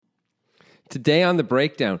Today on the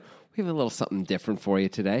breakdown, we have a little something different for you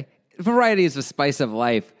today. Variety is the spice of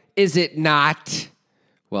life, is it not?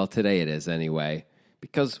 Well, today it is anyway,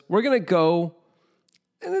 because we're going to go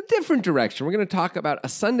in a different direction. We're going to talk about a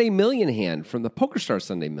Sunday Million hand from the PokerStars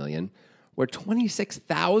Sunday Million, where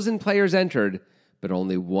 26,000 players entered, but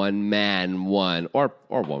only one man won, or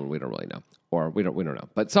one, we don't really know, or we don't know,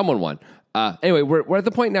 but someone won. Anyway, we're at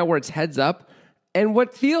the point now where it's heads up, and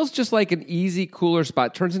what feels just like an easy, cooler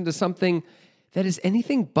spot turns into something that is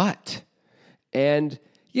anything but. And,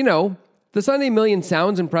 you know, the Sunday Million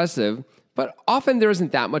sounds impressive, but often there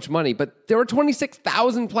isn't that much money. But there were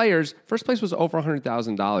 26,000 players. First place was over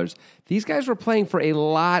 $100,000. These guys were playing for a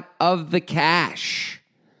lot of the cash.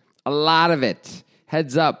 A lot of it.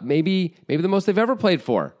 Heads up. Maybe the most they've ever played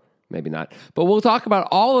for. Maybe not. But we'll talk about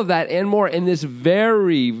all of that and more in this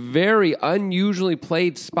very, very unusually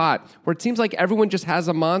played spot where it seems like everyone just has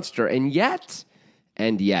a monster. And yet, we're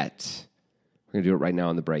going to do it right now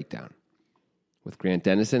on the breakdown with Grant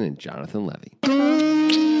Dennison and Jonathan Levy.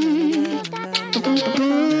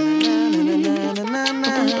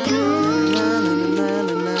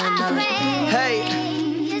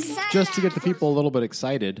 Just to get the people a little bit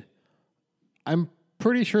excited, I'm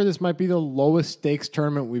pretty sure this might be the lowest stakes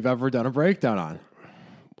tournament we've ever done a breakdown on.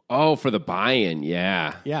 Oh, for the buy-in,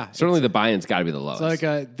 yeah. Yeah. Certainly the buy-in's got to be the lowest. It's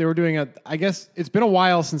like they were doing I guess it's been a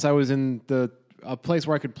while since I was in a place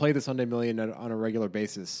where I could play the Sunday Million on a regular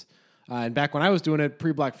basis. And back when I was doing it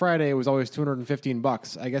pre-Black Friday, it was always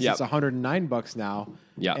 $215. I guess it's $109 now.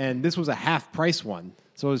 Yeah. And this was a half price one.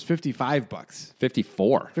 So it was $55.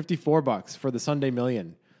 54. $54 for the Sunday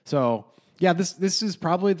Million. So, yeah, this is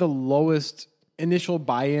probably the lowest initial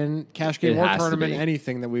buy-in cash game or tournament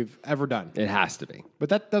anything that we've ever done. It has to be. But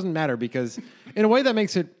that doesn't matter because in a way that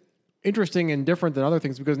makes it interesting and different than other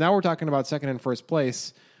things because now we're talking about second and first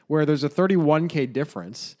place where there's a 31K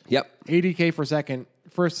difference. Yep. 80K for second,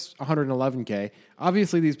 first 111K.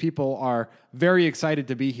 Obviously, these people are very excited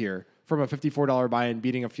to be here from a $54 buy-in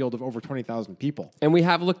beating a field of over 20,000 people. And we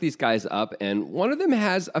have looked these guys up, and one of them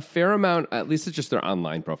has a fair amount, at least it's just their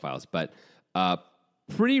online profiles, but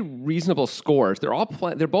pretty reasonable scores.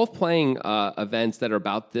 They're both playing events that are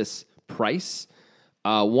about this price.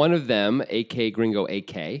 One of them, AK Gringo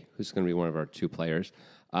AK, who's going to be one of our two players,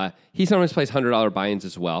 he sometimes plays $100 buy-ins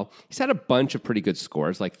as well. He's had a bunch of pretty good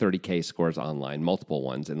scores, like 30K scores online, multiple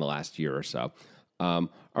ones in the last year or so. Our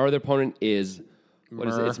other opponent is, what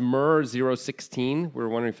is it? It's Mur016. We were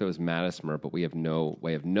wondering if it was Mattis Mur, but we have no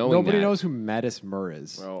way of knowing Nobody that. knows who Mattis Mur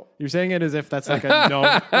is. Well, you're saying it as if that's like a no.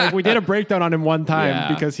 Like we did a breakdown on him one time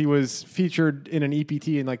Yeah. because he was featured in an EPT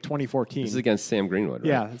in like 2014. This is against Sam Greenwood, right?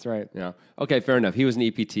 Yeah, that's right. Yeah. Okay, fair enough. He was an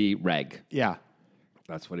EPT reg. Yeah.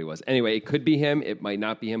 That's what he was. Anyway, it could be him. It might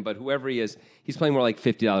not be him. But whoever he is, he's playing more like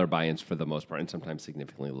 $50 buy-ins for the most part and sometimes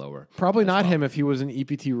significantly lower. Probably not him if he was an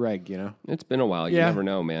EPT reg, you know? It's been a while. You Yeah. never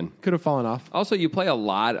know, man. Could have fallen off. Also, you play a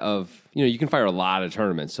lot of, you can fire a lot of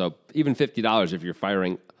tournaments. So even $50, if you're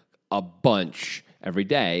firing a bunch every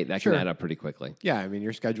day, that Sure. can add up pretty quickly. Yeah, I mean,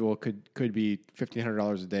 your schedule could be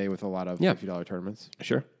 $1,500 a day with a lot of $50 tournaments.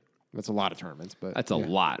 Sure. That's a lot of tournaments, but That's a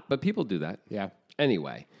lot. But people do that. Yeah.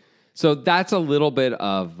 Anyway, so that's a little bit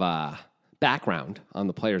of background on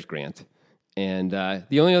the players, Grant. And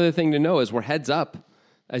the only other thing to know is we're heads up.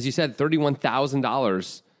 As you said,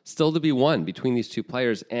 $31,000 still to be won between these two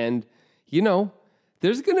players. And,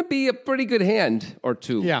 there's going to be a pretty good hand or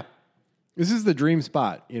two. Yeah. This is the dream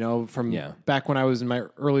spot, from back when I was in my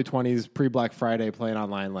early 20s, pre-Black Friday, playing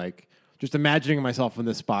online, like just imagining myself in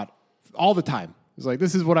this spot all the time. It's like,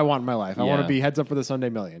 this is what I want in my life. I want to be heads up for the Sunday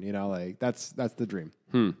Million, like that's the dream,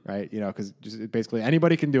 right? Because basically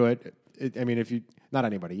anybody can do it. Not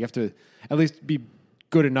anybody, you have to at least be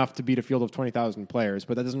good enough to beat a field of 20,000 players,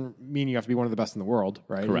 but that doesn't mean you have to be one of the best in the world,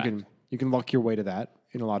 right? Correct. You can luck your way to that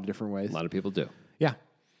in a lot of different ways. A lot of people do. Yeah.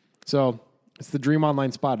 So it's the dream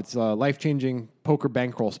online spot. It's a life-changing poker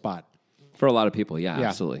bankroll spot. For a lot of people, yeah. Yeah.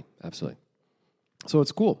 Absolutely. So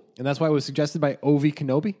it's cool. And that's why it was suggested by Ovi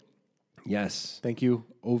Kenobi. Yes. Thank you,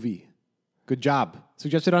 Ovi. Good job.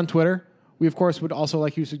 Suggested on Twitter. We, of course, would also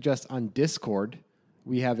like you to suggest on Discord.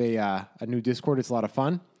 We have a new Discord. It's a lot of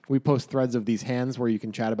fun. We post threads of these hands where you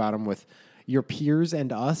can chat about them with your peers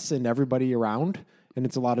and us and everybody around. And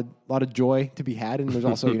it's a lot of joy to be had. And there's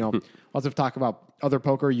also, lots of talk about other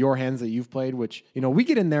poker, your hands that you've played, which, we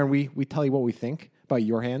get in there and we tell you what we think about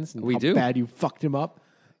your hands and how bad you fucked him up.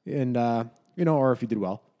 And, or if you did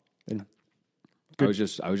well. And I was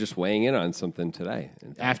just weighing in on something today.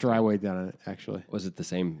 after I weighed down on it, actually. Was it the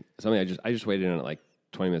same? Something I just weighed in on it like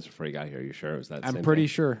 20 minutes before you got here. Are you sure it was that? I'm same pretty thing?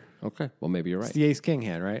 sure. Okay. Well, maybe you're right. It's the ace king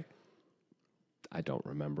hand, right? I don't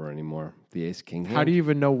remember anymore. The ace king hand. How do you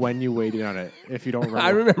even know when you weighed in on it if you don't remember? I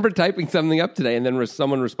remember typing something up today, and then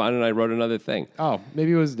someone responded, and I wrote another thing. Oh,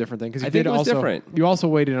 maybe it was a different thing. Because I think it was different. You also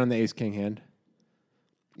weighed in on the ace king hand.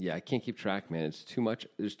 Yeah, I can't keep track, man. It's too much.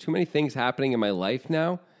 There's too many things happening in my life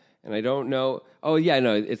now, and I don't know. Oh, yeah,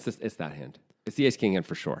 no, it's that hand. It's the ace king hand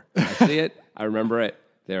for sure. I see it. I remember it.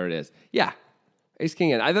 There it is. Yeah, ace king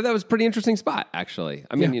hand. I thought that was a pretty interesting spot, actually.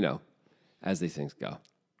 I mean, as these things go.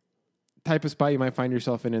 Type of spot you might find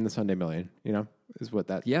yourself in the Sunday Million, is what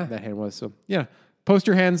that hand was. So, yeah, post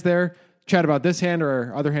your hands there. Chat about this hand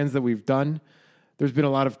or other hands that we've done. There's been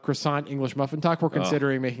a lot of croissant English muffin talk. We're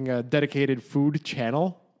considering making a dedicated food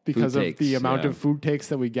channel because of the amount of food takes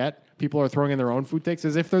that we get. People are throwing in their own food takes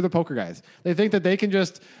as if they're the poker guys. They think that they can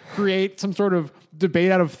just create some sort of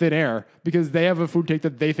debate out of thin air because they have a food take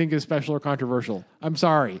that they think is special or controversial. I'm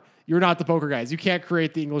sorry. You're not the poker guys. You can't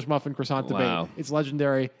create the English muffin croissant debate. It's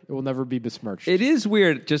legendary. It will never be besmirched. It is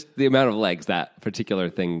weird, just the amount of legs that particular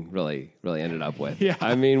thing really ended up with. Yeah.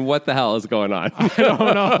 I mean, what the hell is going on? I don't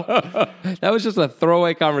know. That was just a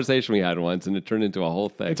throwaway conversation we had once, and it turned into a whole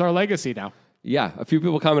thing. It's our legacy now. Yeah, a few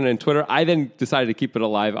people commented on Twitter. I then decided to keep it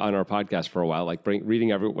alive on our podcast for a while, like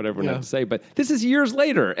reading what everyone had to say. But this is years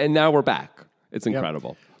later, and now we're back. It's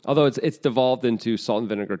incredible. Yep. Although it's devolved into salt and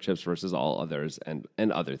vinegar chips versus all others and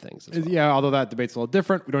other things as well. Yeah, although that debate's a little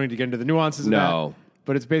different. We don't need to get into the nuances of that.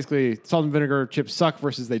 But it's basically salt and vinegar chips suck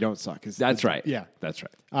versus they don't suck. That's right. Yeah. That's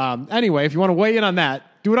right. Anyway, if you want to weigh in on that,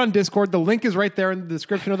 do it on Discord. The link is right there in the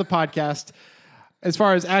description of the podcast. As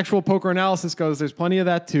far as actual poker analysis goes, there's plenty of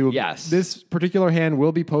that too. Yes. This particular hand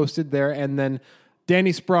will be posted there, and then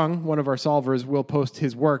Danny Sprung, one of our solvers, will post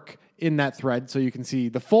his work in that thread so you can see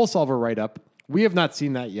the full solver write-up. We have not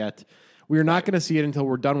seen that yet. We are not going to see it until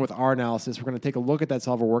we're done with our analysis. We're going to take a look at that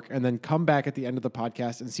solver work and then come back at the end of the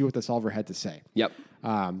podcast and see what the solver had to say. Yep.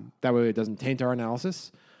 That way it doesn't taint our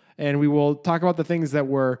analysis. And we will talk about the things that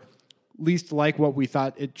were least like what we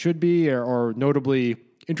thought it should be or notably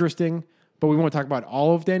interesting. But we won't talk about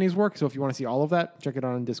all of Danny's work. So if you want to see all of that, check it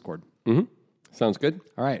out on Discord. Mm-hmm. Sounds good.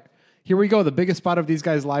 All right. Here we go. The biggest spot of these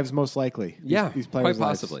guys' lives, most likely. These players' quite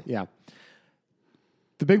possibly. Lives. Yeah.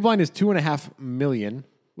 The big blind is $2.5 million,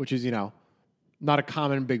 which is, not a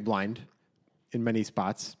common big blind in many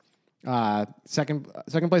spots. Second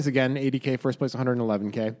place again, 80K. First place,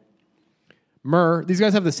 111K. Murr, these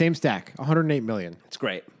guys have the same stack, 108 million. It's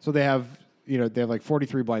great. So they have like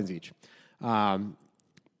 43 blinds each.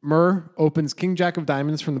 Murr opens King Jack of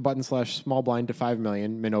Diamonds from the button / small blind to 5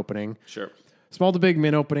 million min opening. Sure. Small to big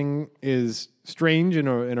min opening is strange in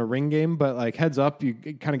a ring game, but like heads up, you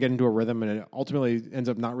kind of get into a rhythm, and it ultimately ends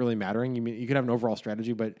up not really mattering. You can have an overall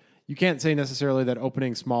strategy, but you can't say necessarily that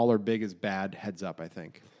opening small or big is bad heads up, I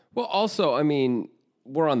think. Well, also, I mean,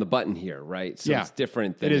 we're on the button here, right? So it's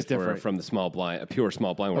different than if we're from the small blind, a pure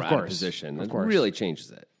small blind, we're out of position. It really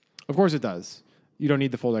changes it. Of course it does. You don't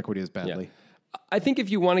need the fold equity as badly. Yeah. I think if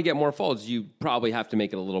you want to get more folds, you probably have to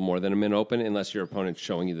make it a little more than a min open, unless your opponent's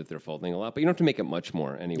showing you that they're folding a lot. But you don't have to make it much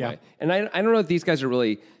more anyway. Yeah. And I don't know if these guys are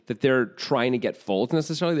really, that they're trying to get folds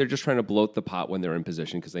necessarily. They're just trying to bloat the pot when they're in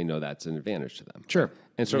position because they know that's an advantage to them. Sure.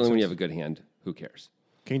 And certainly when you have a good hand, who cares?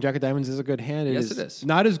 King Jack of Diamonds is a good hand. It is.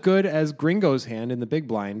 Not as good as Gringo's hand in the big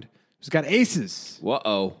blind. He's got aces.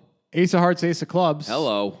 Whoa. Ace of hearts, ace of clubs.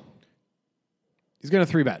 Hello. He's going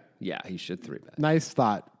to 3-bet. Yeah, he should 3-bet. Nice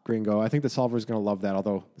thought, Gringo. I think the solver is going to love that,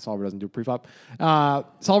 although the solver doesn't do preflop.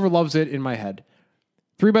 Solver loves it in my head.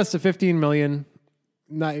 3-bets to 15 million.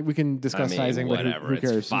 We can discuss sizing, whatever, but who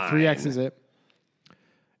cares? Fine. 3x is it.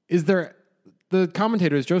 Is there the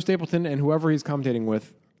commentators, Joe Stapleton and whoever he's commentating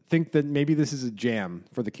with, think that maybe this is a jam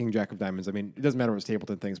for the King Jack of Diamonds? I mean, it doesn't matter what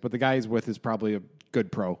Stapleton thinks, but the guy he's with is probably a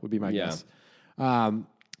good pro, would be my guess.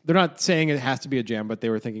 They're not saying it has to be a jam, but they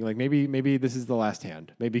were thinking like maybe this is the last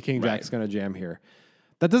hand. Maybe King Jack's going to jam here.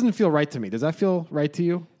 That doesn't feel right to me. Does that feel right to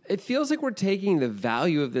you? It feels like we're taking the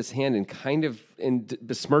value of this hand and kind of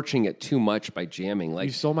besmirching it too much by jamming. Like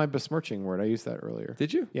you stole my besmirching word. I used that earlier.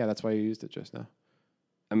 Did you? Yeah, that's why you used it just now.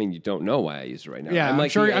 I mean, you don't know why I used it right now. Yeah, I'm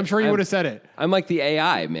sure you would have said it. I'm like the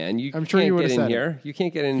AI, man. I'm sure you would have said here. You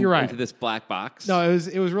can't get into this black box. No,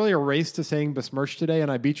 it was really a race to saying besmirch today,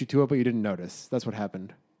 and I beat you to it, but you didn't notice. That's what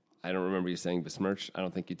happened. I don't remember you saying besmirch. I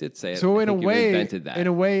don't think you did say it. So in a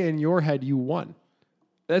way, in your head, you won.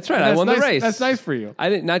 That's right. I won the race. That's nice for you. I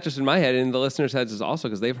didn't, not just in my head, in the listeners' heads is also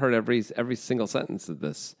because they've heard every single sentence of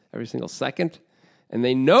this, every single second, and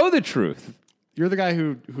they know the truth. You're the guy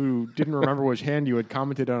who didn't remember which hand you had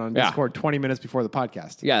commented on Discord 20 minutes before the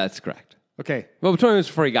podcast. Yeah, that's correct. Okay. Well, 20 minutes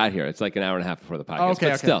before he got here. It's like an hour and a half before the podcast. Oh, okay,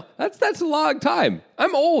 but still, that's a long time.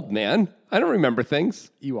 I'm old, man. I don't remember things.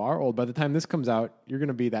 You are old. By the time this comes out, you're going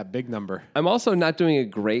to be that big number. I'm also not doing a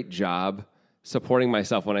great job supporting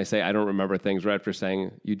myself when I say I don't remember things right after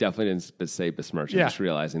saying you definitely didn't say besmirch. I'm Yeah. just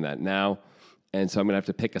realizing that now. And so I'm going to have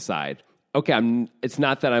to pick a side. Okay, it's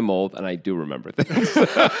not that I'm old and I do remember things.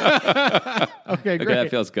 Okay, great. Okay, that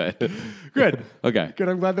feels good. Good. Okay. Good.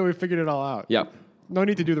 I'm glad that we figured it all out. Yep. No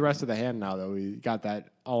need to do the rest of the hand now, though. We got that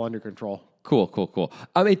all under control. Cool.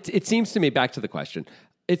 It seems to me, back to the question,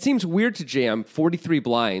 it seems weird to jam 43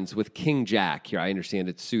 blinds with King Jack here. I understand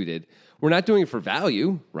it's suited. We're not doing it for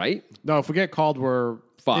value, right? No, if we get called, we're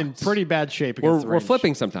Fucked. in pretty bad shape against the We're range.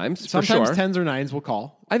 flipping sometimes, Sometimes for sure. 10s or 9s will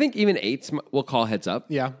call. I think even 8s will call heads up.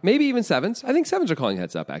 Yeah. Maybe even 7s. I think 7s are calling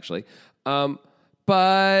heads up, actually.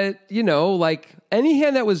 But, like any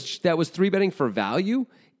hand that was 3-betting for value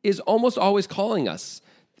is almost always calling us,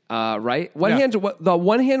 right? The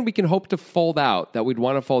one hand we can hope to fold out that we'd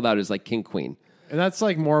want to fold out is like King Queen. And that's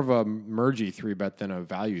like more of a mergy 3-bet than a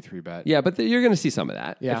value 3-bet. Yeah, but you're going to see some of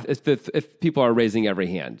that. Yeah. If people are raising every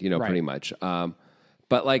hand, Right. pretty much.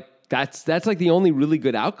 But like that's like the only really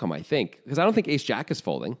good outcome, I think, because I don't think Ace Jack is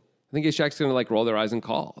folding. I think Ace Jack's going to like roll their eyes and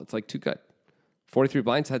call. It's like too good. 43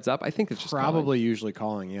 blinds heads up. I think it's just Probably usually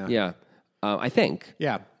calling, yeah. calling. Yeah, I think.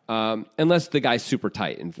 Yeah. Unless the guy's super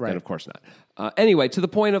tight, and Right. then of course not. Anyway, to the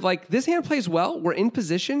point of like this hand plays well. We're in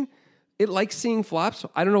position. It likes seeing flops.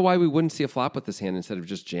 I don't know why we wouldn't see a flop with this hand instead of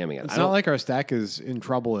just jamming it. It's not like our stack is in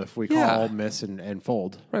trouble if we Yeah. call, miss, and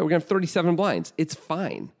fold. Right, we're going to have 37 blinds. It's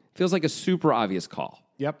fine. Feels like a super obvious call.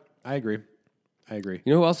 Yep, I agree. You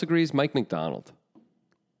know who else agrees? Mike McDonald.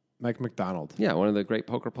 Mike McDonald. Yeah, one of the great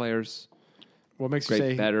poker players, What makes you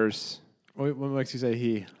great say bettors. What makes you say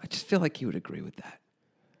he? I just feel like he would agree with that.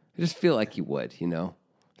 I just feel like he would,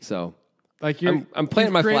 So Like you're, I'm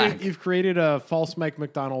planting my flag. You've created a false Mike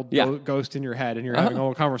McDonald Yeah. ghost in your head, and you're having a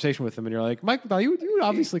little conversation with him, and you're like, Mike McDonald, you would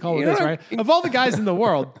obviously call with You this, know, right? Of all the guys in the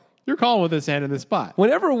world, you're calling with this hand in this spot.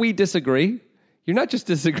 whenever we disagree, you're not just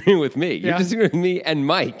disagreeing with me. You're Yeah. disagreeing with me and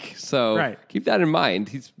Mike. So Right. keep that in mind.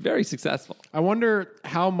 He's very successful. I wonder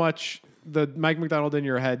how much the Mike McDonald in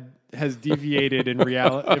your head has deviated in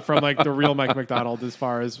reality from like the real Mike McDonald as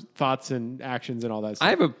far as thoughts and actions and all that stuff. I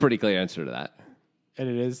have a pretty clear answer to that. And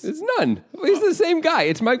it is. It's none. He's the same guy.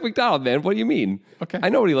 It's Mike McDonald, man. What do you mean? Okay. I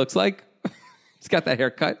know what he looks like. He's got that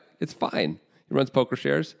haircut. It's fine. He runs poker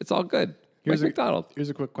shares. It's all good. Mike McDonald. Here's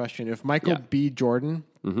a quick question. If Michael Yeah. B. Jordan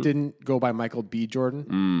didn't go by Michael B.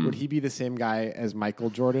 Jordan, would he be the same guy as Michael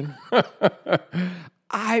Jordan?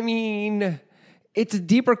 I mean, it's a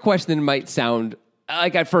deeper question than it might sound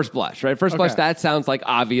like at first blush, right? First blush, Okay. that sounds like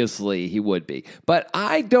obviously he would be. But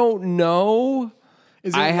I don't know.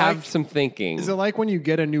 Is it I have like- some thinking. Is it like when you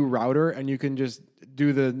get a new router and you can just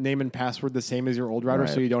do the name and password the same as your old router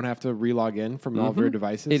so you don't have to relog in from all of your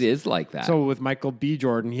devices? It is like that. So with Michael B.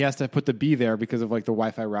 Jordan, he has to put the B there because of like the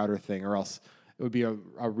Wi-Fi router thing, or else it would be a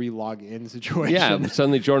relog in situation. yeah,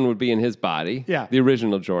 suddenly Jordan would be in his body. Yeah. The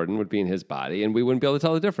original Jordan would be in his body, and we wouldn't be able to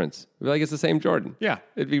tell the difference. We'd be like, it's the same Jordan. Yeah.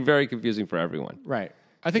 It'd be very confusing for everyone. Right.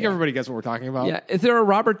 I think everybody gets what we're talking about. Yeah. Is there a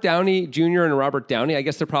Robert Downey Jr. and a Robert Downey? I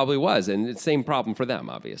guess there probably was, and it's the same problem for them,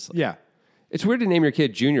 obviously. Yeah. It's weird to name your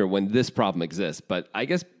kid Junior when this problem exists, but I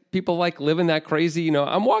guess people like living that crazy,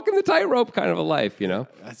 I'm walking the tightrope kind of a life,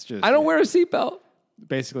 That's just I don't wear a seatbelt.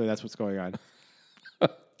 basically that's what's going on.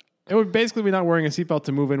 It would basically be not wearing a seatbelt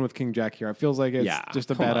to move in with King Jack here. It feels like it's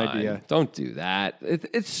just a come bad on. idea. Don't do that.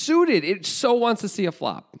 It's suited. It so wants to see a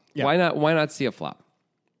flop. Yeah. Why not see a flop?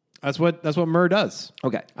 That's what Murr does.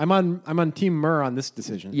 Okay. I'm on Team Murr on this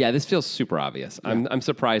decision. Yeah, this feels super obvious. I'm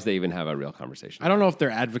surprised they even have a real conversation. I don't know if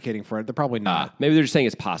they're advocating for it. They're probably not. Maybe they're just saying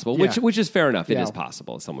it's possible, Yeah. which is fair enough. It Yeah. is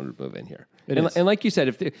possible someone would move in here. It and, is. and like you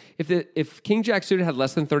said, if King Jack suited had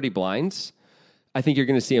less than 30 blinds, I think you're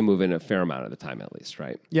going to see him move in a fair amount of the time at least,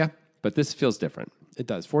 right? Yeah, But this feels different. it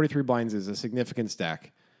does. 43 blinds is a significant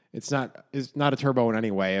stack. It's not a turbo in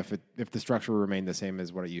any way if the structure remained the same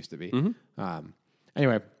as what it used to be.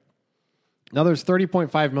 Anyway, now there's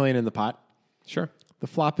 30.5 million in the pot. Sure. The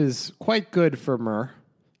flop is quite good for Murr.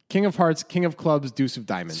 King of Hearts, King of Clubs, Deuce of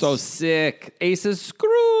Diamonds. So sick. Ace is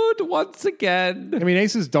screwed once again. I mean,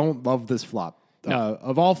 aces don't love this flop.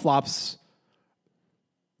 Of all flops,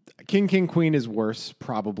 King, King, Queen is worse,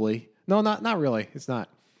 probably. No, not really. It's not.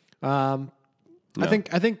 I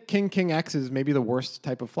think King, King X is maybe the worst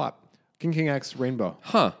type of flop. King, King X, Rainbow.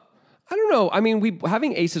 Huh. I don't know. I mean, we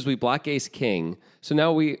having aces, we block ace king. So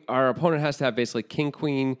now our opponent has to have basically king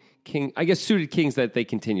queen king. I guess suited kings that they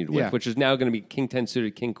continued with, Yeah. which is now going to be king 10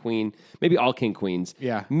 suited, king queen, maybe all king queens.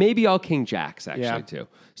 Yeah. Maybe all king jacks actually Yeah. too.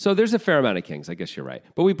 So there's a fair amount of kings. I guess you're right.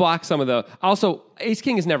 But we block some of the. Also, ace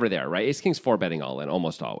king is never there, right? Ace king's 4-betting all in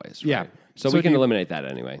almost always. Right? Yeah. So, So we can do you- eliminate that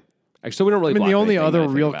anyway. Actually, so we don't really. I mean, block the only anything, other I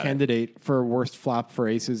think real about it. candidate for worst flop for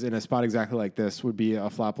aces in a spot exactly like this would be a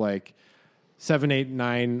flop like 7, 8,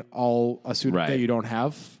 9, all a suited Right. that you don't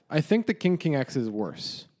have. I think the king X is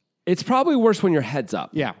worse. It's probably worse when you're heads up.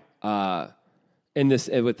 Yeah. In this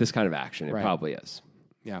with this kind of action, it Right. probably is.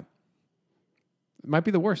 Yeah. It might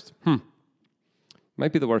be the worst.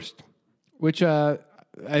 Might be the worst. Which I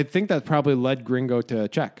think that probably led Gringo to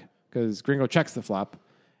check because Gringo checks the flop.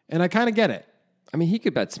 And I kind of get it. I mean, he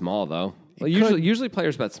could bet small though. Like, could. usually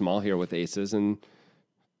players bet small here with aces, and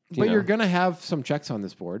But you're going to have some checks on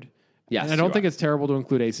this board. Yes, And I don't you think are. it's terrible to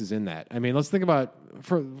include aces in that. I mean, let's think about,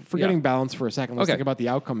 forgetting Yeah. balance for a second, let's Okay. think about the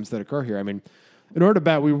outcomes that occur here. I mean, in order to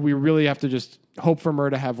bet, we really have to just hope for Murr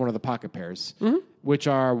to have one of the pocket pairs, which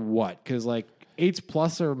are what? Because like 8s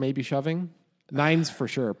plus or maybe shoving. 9s for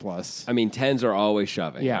sure plus. I mean, 10s are always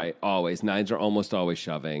shoving, Yeah. right? Always. 9s are almost always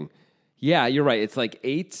shoving. Yeah, you're right. It's like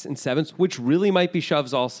 8s and 7s, which really might be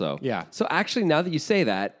shoves also. Yeah. So actually, now that you say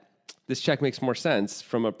that, this check makes more sense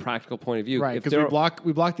from a practical point of view. Right, If because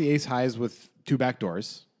we block the ace highs with 2 back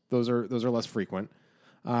doors. Those are less frequent.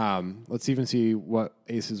 Let's even see what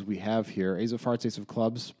aces we have here. Ace of hearts, ace of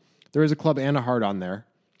clubs. There is a club and a heart on there,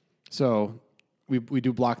 so we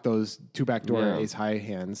do block those 2 back door Yeah. ace high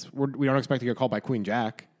hands. We don't expect to get called by queen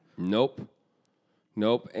jack. Nope.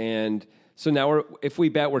 And so now if we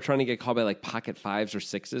bet, we're trying to get called by like pocket 5s or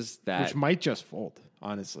 6s that Which might just fold,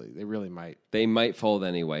 honestly. They really might. they might fold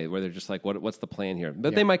anyway, where they're just like, what's the plan here?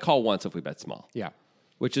 But they might call once if we bet small. Yeah.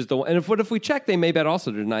 Which is and if we check, they may bet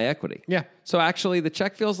also to deny equity. Yeah. So actually, the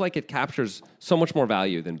check feels like it captures so much more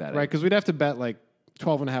value than betting. Right, because we'd have to bet like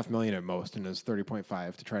 12.5 million at most and it's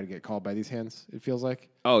 30.5 to try to get called by these hands, it feels like.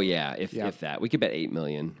 Oh yeah, if that, we could bet 8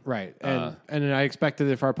 million. Right. And I expect that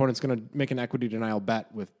if our opponent's going to make an equity denial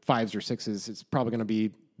bet with 5s or 6s, it's probably going to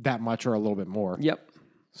be that much or a little bit more. Yep.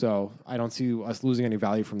 So I don't see us losing any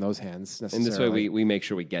value from those hands And necessarily. this way, we make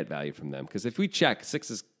sure we get value from them, because if we check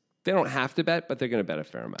 6s, they don't have to bet, but they're going to bet a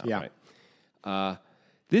fair amount. Yeah. Right.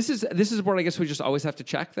 This is a board I guess we just always have to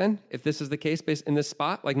check then, if this is the case based in this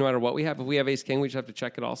spot. Like no matter what we have, if we have ace king, we just have to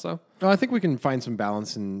check it also. No, I think we can find some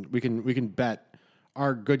balance and we can bet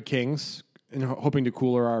our good kings and hoping to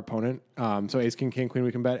cooler our opponent. So ace, king, king, queen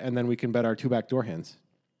we can bet, and then we can bet our 2 backdoor hands.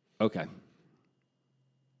 Okay,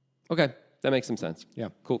 that makes some sense. Yeah.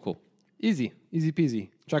 Cool. Easy peasy.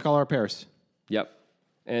 Check all our pairs. Yep.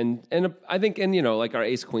 And I think like our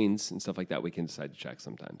ace queens and stuff like that, we can decide to check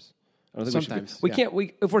sometimes. I don't think Sometimes, we yeah.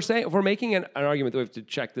 can't. If we're making an argument that we have to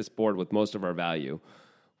check this board with most of our value,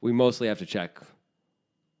 we mostly have to check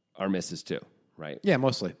our misses too, right? Yeah,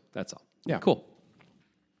 mostly. That's all. Yeah. Cool.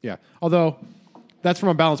 Yeah. Although that's from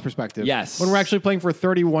a balance perspective. Yes. When we're actually playing for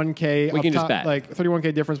 31K, We up can just top, bet. like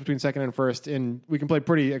 31K difference between second and first, and we can play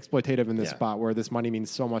pretty exploitative in this Yeah. spot where this money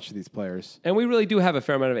means so much to these players. And we really do have a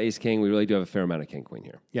fair amount of ace king. We really do have a fair amount of king queen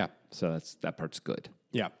here. Yeah. So that part's good.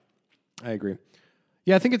 Yeah. I agree.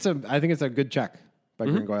 Yeah, I think it's a good check by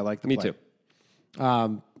Gringo. I like the Me play. too.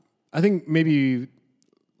 I think maybe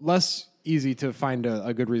less easy to find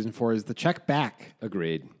a good reason for is the check back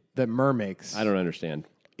Agreed. that Murr makes. I don't understand.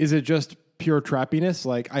 Is it just pure trappiness?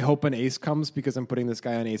 Like, I hope an ace comes because I'm putting this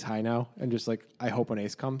guy on ace high now, and just like, I hope an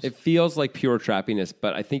ace comes? It feels like pure trappiness,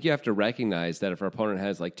 but I think you have to recognize that if our opponent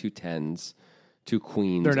has like 2 10s, 2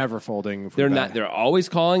 queens, They're never folding. if we They're bet. not. They're always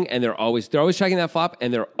calling, and they're always checking that flop,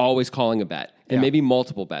 and they're always calling a bet, and Yeah. maybe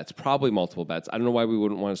multiple bets, probably multiple bets. I don't know why we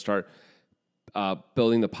wouldn't want to start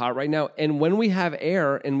building the pot right now. And when we have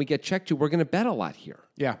air and we get checked to, we're going to bet a lot here,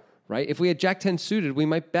 Yeah. right? If we had Jack 10 suited, we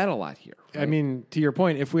might bet a lot here. I mean, to your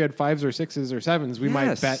point, if we had 5s or 6s or 7s, we might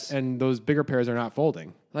Yes. bet, and those bigger pairs are not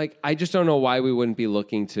folding. Like, I just don't know why we wouldn't be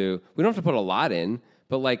looking to. We don't have to put a lot in,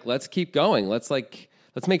 but like, let's keep going. Let's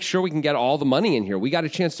make sure we can get all the money in here. We got a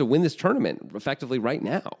chance to win this tournament effectively right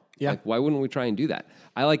now. Yeah. Like, why wouldn't we try and do that?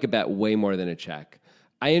 I like a bet way more than a check.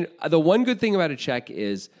 The one good thing about a check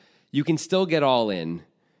is you can still get all in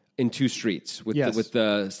 2 streets with Yes. with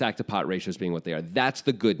the stack to pot ratios being what they are. That's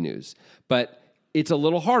the good news. But it's a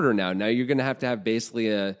little harder now. Now you're going to have basically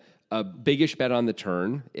a biggish bet on the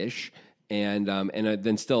turn ish, and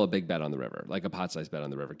then still a big bet on the river, like a pot size bet on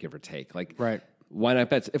the river, give or take. Like, Right. why not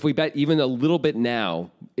bet? If we bet even a little bit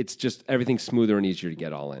now, it's just everything's smoother and easier to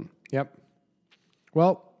get all in. Yep.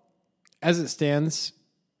 Well, as it stands,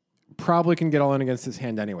 probably can get all in against this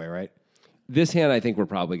hand anyway, right? This hand, I think we're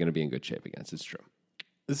probably going to be in good shape against. It's true.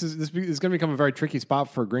 This is going to become a very tricky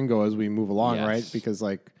spot for Gringo as we move along, Yes. right? Because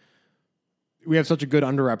like we have such a good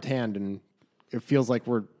underwrapped hand, and it feels like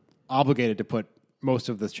we're obligated to put most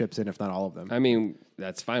of the chips in, if not all of them. I mean,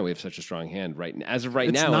 that's fine. We have such a strong hand as of right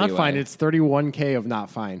It's now. not anyway. fine. It's 31K of not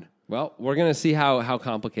fine. Well, we're going to see how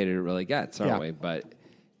complicated it really gets, aren't Yeah. we? But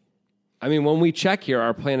I mean, when we check here,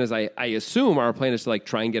 our plan is, I assume our plan is to like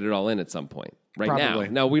try and get it all in at some point right Probably.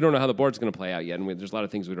 now. Now, we don't know how the board's going to play out yet, and there's a lot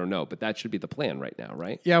of things we don't know, but that should be the plan right now,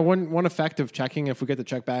 right? Yeah, one effect of checking if we get the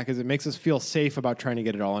check back is it makes us feel safe about trying to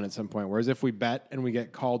get it all in at some point. Whereas if we bet and we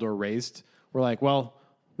get called or raised, we're like, well,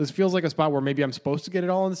 this feels like a spot where maybe I'm supposed to get it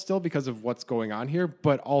all in still because of what's going on here,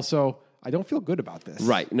 but also I don't feel good about this.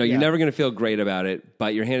 Right. No, Yeah. you're never going to feel great about it,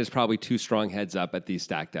 but your hand is probably too strong heads up at these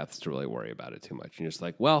stack depths to really worry about it too much. And you're just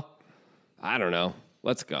like, well, I don't know.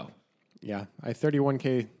 Let's go. Yeah, I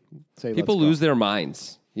 31K say People let's go. lose their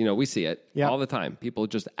minds. You know, we see it Yeah. all the time. People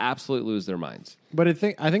just absolutely lose their minds. But I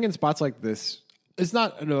think in spots like this, it's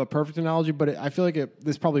not a perfect analogy, but I feel like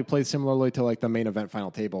this probably plays similarly to like the main event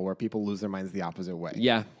final table where people lose their minds the opposite way.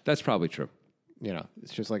 Yeah, that's probably true. You know,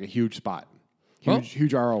 it's just like a huge spot, Well,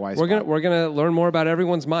 huge ROI. We're gonna learn more about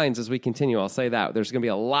everyone's minds as we continue. I'll say that there's gonna be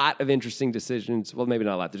a lot of interesting decisions. Well, maybe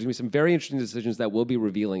not a lot. There's gonna be some very interesting decisions that we'll be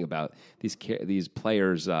revealing about these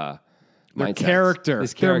players' their mindsets. character,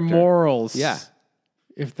 This their character. morals. Yeah.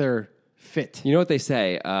 If they're fit. You know what they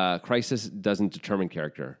say? Crisis doesn't determine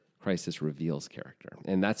character. Crisis reveals character,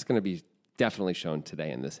 and that's going to be definitely shown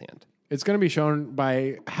today in this hand. It's going to be shown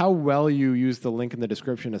by how well you use the link in the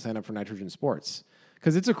description to sign up for Nitrogen Sports.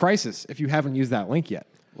 Because it's a crisis if you haven't used that link yet.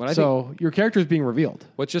 So your character is being revealed.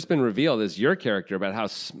 What's just been revealed is your character about how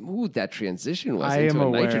smooth that transition was I into am a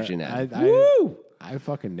aware. nitrogen ad. Woo! I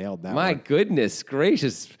fucking nailed that My one. goodness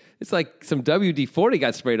gracious. It's like some WD-40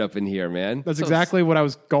 got sprayed up in here, man. That's exactly what I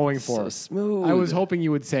was going for. so smooth. I was hoping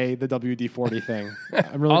you would say the WD-40 thing.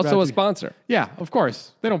 I'm really Also glad a you- sponsor. Yeah, of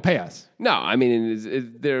course. They don't pay us. No, I mean,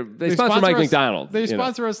 they sponsor Mike us, McDonald. They you know.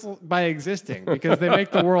 sponsor us by existing because they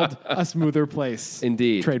make the world a smoother place.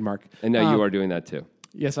 Indeed. Trademark. And now you are doing that too.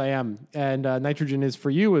 Yes, I am. And Nitrogen is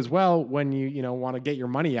for you as well when you want to get your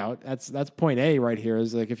money out. That's point A right here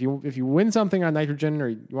is like if you win something on Nitrogen or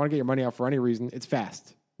you want to get your money out for any reason, it's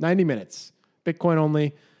fast. 90 minutes. Bitcoin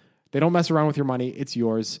only. They don't mess around with your money. It's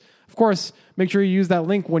yours. Of course, make sure you use that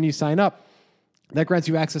link when you sign up. That grants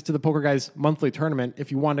you access to the Poker Guys monthly tournament.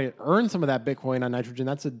 If you want to earn some of that Bitcoin on Nitrogen,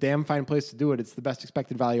 that's a damn fine place to do it. It's the best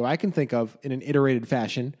expected value I can think of in an iterated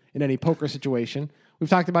fashion in any poker situation. We've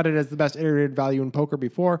talked about it as the best iterated value in poker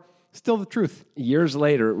before. Still the truth. Years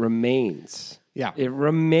later, it remains. Yeah. It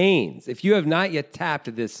remains. If you have not yet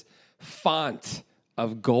tapped this font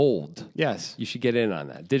of gold, Yes. you should get in on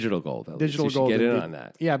that. Digital gold. At Digital least. You gold. should get in indeed. on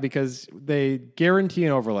that. Yeah, because they guarantee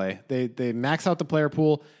an overlay. They max out the player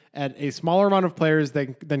pool at a smaller amount of players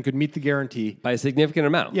than could meet the guarantee. By a significant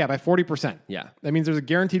amount. Yeah, by 40%. Yeah. That means there's a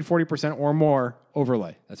guaranteed 40% or more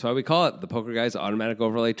overlay. That's why we call it the Poker Guys Automatic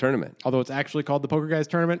Overlay Tournament. Although it's actually called the Poker Guys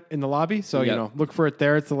Tournament in the lobby. So, Yep. look for it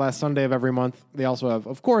there. It's the last Sunday of every month. They also have,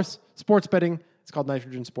 of course, sports betting. It's called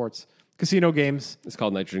Nitrogen Sports. Casino games. It's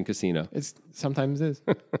called Nitrogen Casino. It's sometimes is.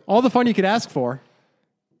 All the fun you could ask for.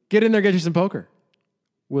 Get in there, get you some poker.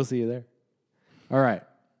 We'll see you there. All right.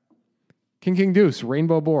 King Deuce,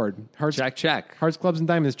 rainbow board. Hearts, Check. Hearts, clubs, and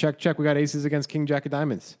diamonds. Check. We got aces against King Jack of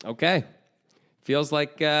diamonds. Okay. Feels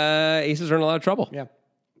like aces are in a lot of trouble. Yeah.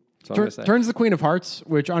 That's all I'm gonna say. Turns the Queen of Hearts,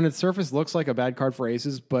 which on its surface looks like a bad card for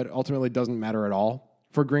aces, but ultimately doesn't matter at all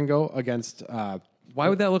for Gringo against. Why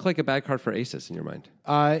would that look like a bad card for aces in your mind?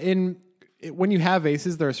 When you have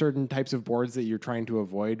aces, there are certain types of boards that you're trying to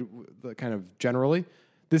avoid, kind of generally.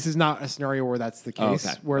 This is not a scenario where that's the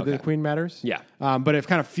case, where the queen matters. Yeah. But it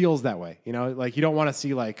kind of feels that way. Like you don't want to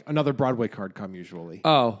see like another Broadway card come usually.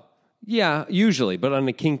 Oh, yeah, usually. But on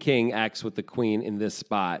the king X with the queen in this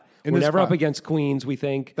spot, we're this never spot. up against queens, we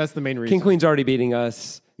think. That's the main reason. King queen's already beating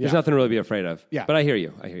us. There's Yeah. nothing to really be afraid of. Yeah. But I hear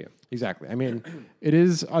you. Exactly. I mean, it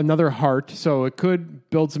is another heart, so it could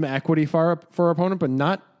build some equity for our opponent, but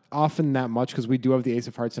not often that much because we do have the ace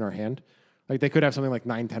of hearts in our hand. Like they could have something like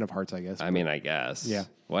 9-10 of hearts, I guess. I mean, I guess. Yeah.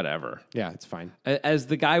 Whatever. Yeah, it's fine. As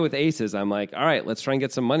the guy with aces, I'm like, all right, let's try and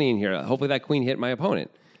get some money in here. Hopefully that queen hit my opponent.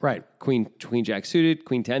 Right. Queen jack suited,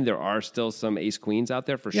 queen 10. There are still some ace queens out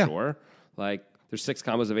there for Yeah. sure. Like there's 6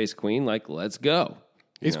 combos of ace queen. Like let's go.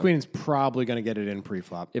 Ace queen is probably going to get it in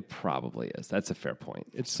pre-flop. It probably is. That's a fair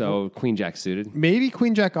point. So queen jack suited. Maybe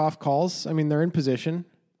queen jack off calls. I mean, they're in position.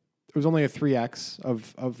 It was only a 3x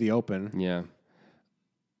of the open. Yeah.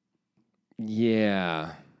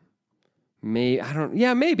 Yeah. I don't.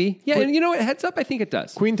 Yeah, maybe. Yeah, and you know what? Heads up, I think it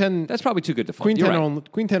does. Queen 10. That's probably too good to fold. Queen You're 10,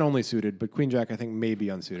 right. Queen 10 only suited, but Queen Jack I think may be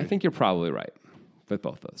I unsuited. think you're probably right with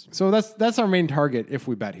both those. So that's our main target if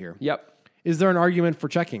we bet here. Yep. Is there an argument for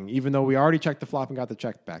checking, even though we already checked the flop and got the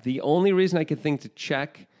check back? The only reason I could think to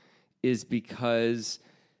check is because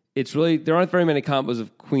it's really there aren't very many combos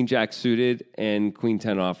of Queen Jack suited and Queen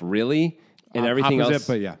 10 off, really, and everything opposite, else.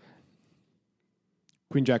 But yeah,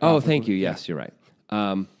 Queen Jack. Oh, off. thank you. Yes, you're right.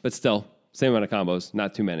 But still, same amount of combos,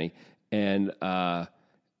 not too many, and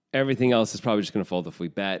everything else is probably just going to fold if we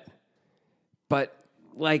bet. But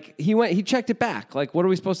like he checked it back. Like, what are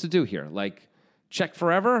we supposed to do here? Like, check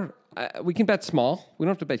forever? We can bet small. We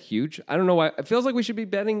don't have to bet huge. I don't know why. It feels like we should be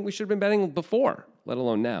betting. We should have been betting before, let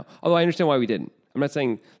alone now. Although I understand why we didn't. I'm not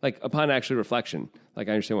saying like upon actual reflection, like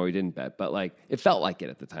I understand why we didn't bet, but like it felt like it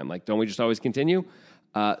at the time. Like, don't we just always continue?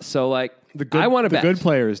 So like, I want to bet. The good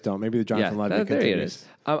players don't. Maybe the Jonathan Levy there it continues. is.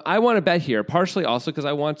 I want to bet here, partially also because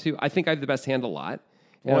I think I have the best hand a lot.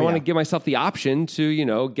 And I want to give myself the option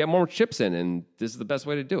to, get more chips in, and this is the best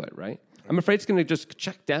way to do it, right? I'm afraid it's going to just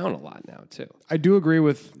check down a lot now, too. I do agree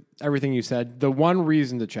with everything you said. The one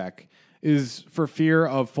reason to check is for fear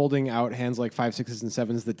of folding out hands like 5, 6s, and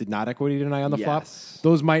 7s that did not equity deny on the flop.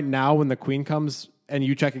 Those might now, when the queen comes and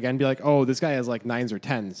you check again, be like, oh, this guy has like 9s or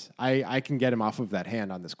 10s. I can get him off of that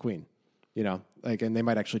hand on this queen. And they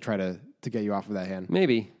might actually try to get you off of that hand.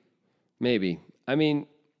 Maybe. I mean,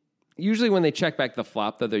 usually when they check back the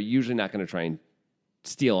flop, though, they're usually not going to try and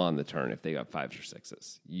steal on the turn if they got 5s or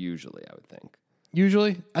 6s. Usually, I would think.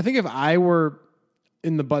 Usually. I think if I were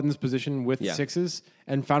in the buttons position with 6s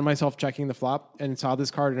and found myself checking the flop and saw this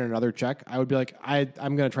card in another check, I would be like,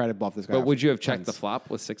 I'm going to try to bluff this guy. But would you have checked the flop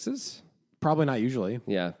with 6s? Probably not usually.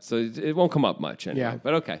 Yeah, so it won't come up much anyway. Yeah.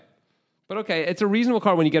 But okay. It's a reasonable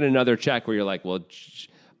card when you get another check where you're like, well,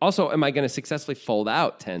 also, am I going to successfully fold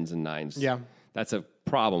out 10s and 9s? Yeah. That's a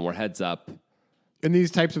problem. We're heads up. In these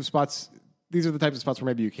types of spots, these are the types of spots where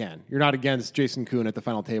maybe you can. You're not against Jason Kuhn at the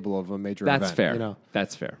final table of a major event. That's fair.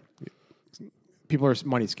 That's fair. People are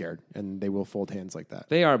money scared, and they will fold hands like that.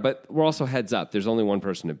 They are, but we're also heads up. There's only one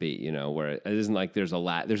person to beat, where it isn't like there's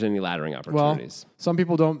any laddering opportunities. Well, some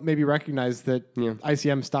people don't maybe recognize that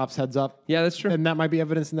ICM stops heads up. Yeah, that's true. And that might be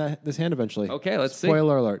evidence in this hand eventually. Okay, let's see.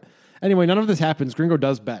 Spoiler alert. Anyway, none of this happens. Gringo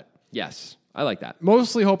does bet. Yes, I like that.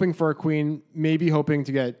 Mostly hoping for a queen, maybe hoping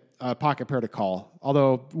to get a pocket pair to call.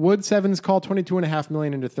 Although, would 7s call $22.5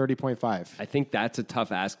 million into 30.5? I think that's a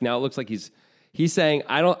tough ask. Now it looks like he's saying,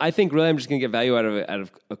 I think really I'm just going to get value out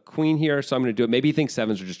of a queen here, so I'm going to do it. Maybe he thinks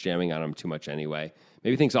 7s are just jamming on him too much anyway.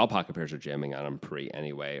 Maybe he thinks all pocket pairs are jamming on him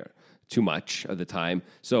anyway, or too much of the time.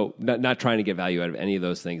 So not trying to get value out of any of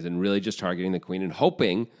those things and really just targeting the queen and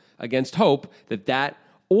hoping against hope that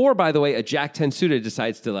or by the way, a Jack 10 suited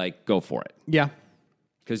decides to go for it. Yeah.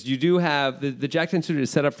 Because you do have the Jack 10 suited is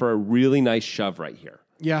set up for a really nice shove right here.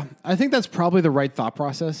 Yeah, I think that's probably the right thought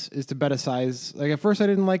process, is to bet a size. Like, at first I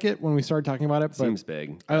didn't like it when we started talking about it. But seems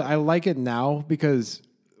big. I like it now because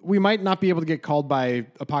we might not be able to get called by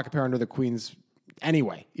a pocket pair under the queens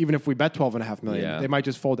anyway. Even if we bet $12.5 million, they might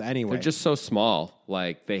just fold anyway. They're just so small.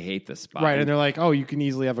 Like, they hate this spot. Right, and they're like, oh, you can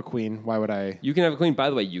easily have a queen. Why would I? You can have a queen.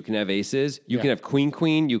 By the way, you can have aces. You can have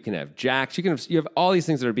queen. You can have jacks. You have all these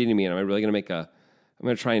things that are beating me, and am I really going to I'm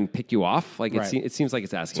going to try and pick you off? Like, it seems like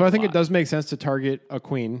it's asking. So I think it does make sense to target a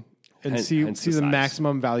queen and see the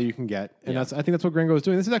maximum value you can get. And I think that's what Gringo is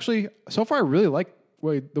doing. This is actually, so far, I really like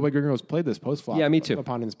the way Gringo's played this post-flop. Yeah, me too.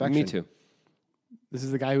 Upon inspection. Me too. This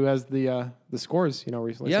is the guy who has the scores,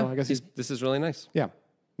 recently. Yeah, so I guess this is really nice. Yeah,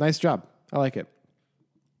 nice job. I like it.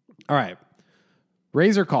 All right.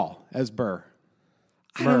 Raise or call as Burr?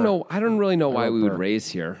 I don't know. I don't really know why we would raise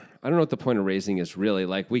here. I don't know what the point of raising is really.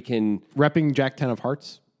 Like, we can repping Jack 10 of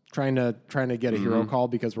hearts, trying to get a hero call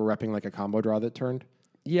because we're repping like a combo draw that turned.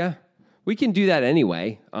 Yeah, we can do that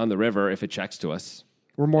anyway on the river if it checks to us.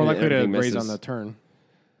 We're more likely to raise on the turn.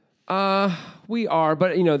 We are,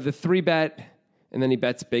 but the 3-bet and then he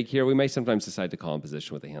bets big here. We may sometimes decide to call in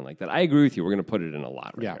position with a hand like that. I agree with you. We're going to put it in a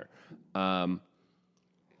lot here.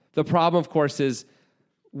 The problem, of course, is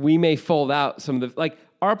we may fold out some of the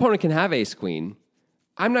our opponent can have ace queen.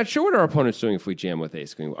 I'm not sure what our opponent's doing if we jam with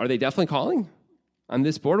ace queen. Are they definitely calling on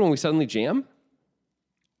this board when we suddenly jam?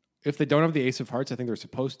 If they don't have the ace of hearts, I think they're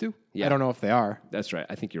supposed to. Yeah. I don't know if they are. That's right.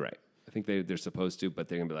 I think you're right. I think they're supposed to, but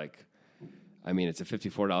they're going to be like, I mean, it's a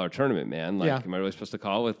 $54 tournament, man. Am I really supposed to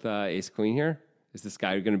call with ace queen here? Is this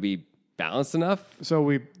guy going to be balanced enough?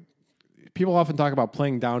 So people often talk about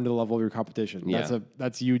playing down to the level of your competition. Yeah.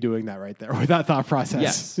 That's you doing that right there with that thought process.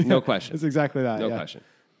 Yes, no question. It's exactly that. No question.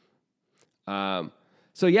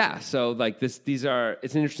 So these are,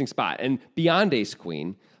 it's an interesting spot. And beyond ace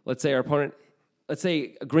queen, let's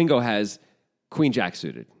say Gringo has Queen Jack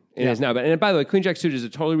suited. And Yeah. is now, and by the way, Queen Jack suited is a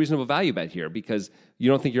totally reasonable value bet here because you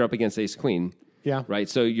don't think you're up against Ace Queen. Yeah. Right.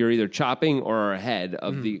 So you're either chopping or ahead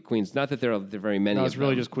of the queens. Not that there are very many. No, of it's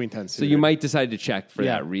really them. just Queen 10 So suited. you might decide to check for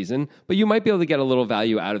Yeah. that reason, but you might be able to get a little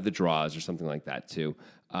value out of the draws or something like that too.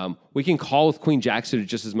 We can call with Queen Jack suited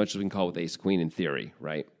just as much as we can call with Ace Queen in theory,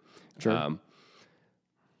 right? Sure.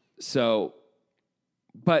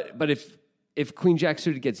 But if Queen Jack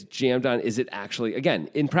suited gets jammed on, is it actually, again,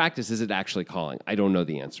 in practice, is it actually calling? I don't know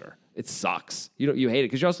the answer. It sucks. You hate it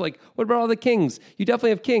because you're also like, what about all the kings? You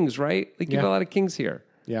definitely have kings, right? Like you have Yeah. a lot of kings here.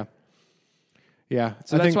 Yeah. Yeah.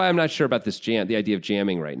 So that's why I'm not sure about this jam, the idea of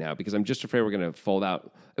jamming right now, because I'm just afraid we're going to fold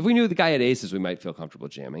out. If we knew the guy had aces, we might feel comfortable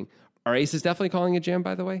jamming. Are aces definitely calling a jam,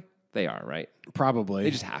 by the way? They are, right? Probably.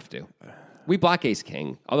 They just have to. We block ace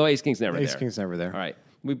king, although ace king's never there. Ace King's never there. All right.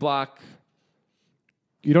 We block.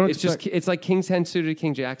 You don't It's expect... just, it's like king 10 suited,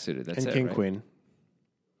 king jack suited. That's and it. King right? Queen.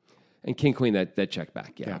 And king queen, that check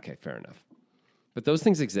back. Yeah, Yeah. okay, fair enough. But those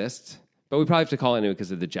things exist. But we probably have to call anyway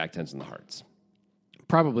because of the jack tens and the hearts.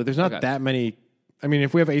 Probably. There's not Okay. that many. I mean,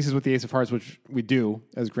 if we have aces with the ace of hearts, which we do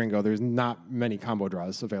as Gringo, there's not many combo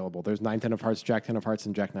draws available. There's 9-10 of hearts, Jack 10 of hearts,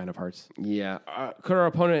 and Jack 9 of hearts. Yeah. Could our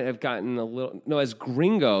opponent have gotten a little... No, as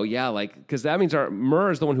Gringo, yeah, like... Because that means our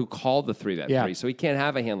Murr is the one who called the 3-bet Yeah. pre, so he can't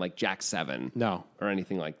have a hand like Jack 7. No. Or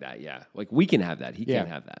anything like that, yeah. Like, we can have that. He Yeah. can't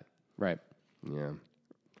have that. Right. Yeah.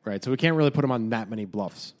 Right. So we can't really put him on that many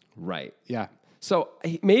bluffs. Right. Yeah. So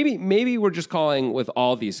maybe we're just calling with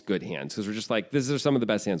all these good hands because we're just like, these are some of the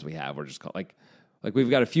best hands we have. We're just like we've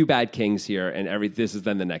got a few bad kings here, and this is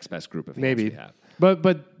then the next best group of hands Maybe. we have.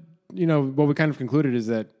 But you know, what we kind of concluded is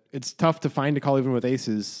that it's tough to find a call even with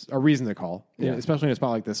aces, a reason to call, especially in a spot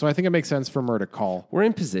like this. So I think it makes sense for Murr to call. We're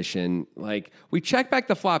in position. Like, we check back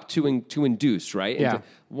the flop to induce, right? And Yeah.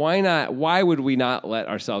 why not? Why would we not let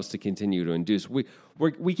ourselves to continue to induce?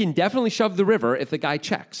 We can definitely shove the river if the guy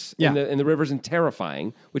checks. Yeah. And the river's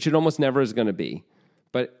terrifying, which it almost never is going to be.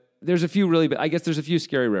 But there's a few I guess there's a few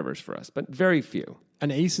scary rivers for us, but very few.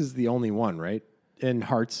 An ace is the only one, right? And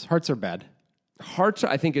hearts are bad. Hearts,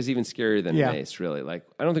 I think, is even scarier than Yeah. an ace, really. Like,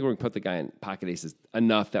 I don't think we're going to put the guy in pocket aces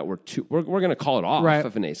enough that we're going to call it off Right.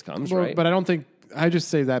 if an ace comes, Well, right? But I don't think I just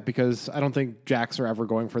say that because I don't think jacks are ever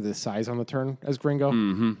going for this size on the turn as Gringo.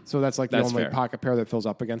 Mm-hmm. So that's like That's the only fair. pocket pair that fills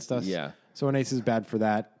up against us. Yeah. So an ace is bad for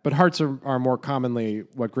that. But hearts are more commonly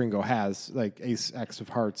what Gringo has, like ace X of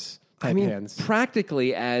hearts type hands.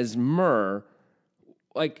 Practically as Murr,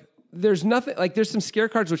 like, there's nothing, like, there's some scare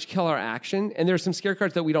cards which kill our action, and there's some scare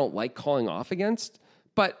cards that we don't like calling off against.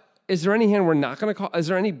 But is there any hand we're not going to call? Is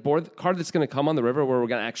there any board card that's going to come on the river where we're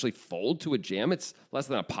going to actually fold to a jam? It's less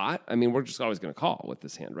than a pot. I mean, we're just always going to call with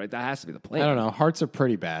this hand, right? That has to be the plan. I don't know. Hearts are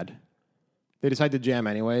pretty bad. They decide to jam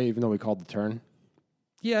anyway, even though we called the turn.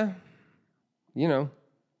 Yeah. You know, I'm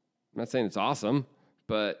not saying it's awesome,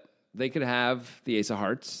 but they could have the ace of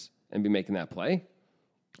hearts and be making that play.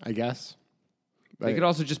 I guess. They could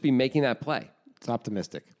also just be making that play. It's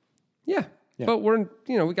optimistic. Yeah. Yeah. But we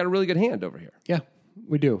got a really good hand over here. Yeah,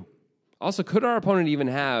 we do. Also, could our opponent even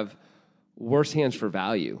have worse hands for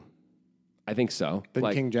value? I think so. Then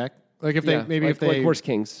like, king jack. Like if yeah, they maybe like, if they like worse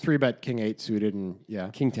kings, 3-bet king 8 suited and yeah.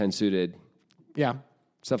 king 10 suited, Yeah.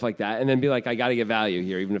 stuff like that, and then be like, I got to get value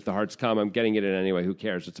here, even if the hearts come, I'm getting it in anyway. Who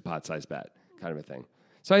cares? It's a pot size bet, kind of a thing.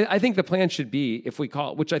 So I think the plan should be if we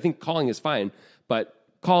call, which I think calling is fine, but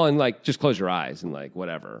call and like just close your eyes and like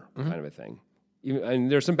whatever kind of a thing.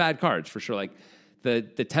 And there's some bad cards for sure. Like the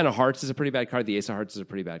 10 of hearts is a pretty bad card. The ace of hearts is a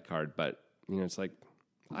pretty bad card. But it's like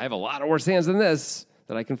I have a lot of worse hands than this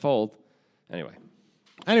that I can fold.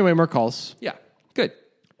 Anyway, Murr calls. yeah, good.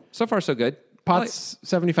 So far, so good. Pot's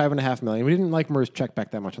 75.5 million. We didn't like Murr's check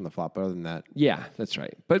back that much on the flop, but other than that. Yeah, that's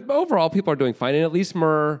right. But overall, people are doing fine. And at least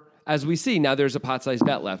Murr, as we see, now there's a pot-sized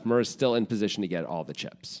bet left. Murr is still in position to get all the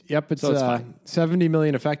chips. Yep, it's, So it's fine. 70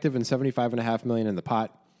 million effective and 75.5 million in the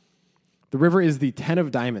pot. The river is the 10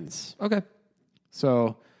 of diamonds. Okay.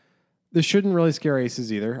 So this shouldn't really scare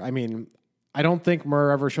aces either. I mean, I don't think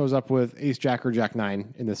Murr ever shows up with ace jack or jack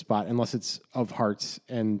 9 in this spot unless it's of hearts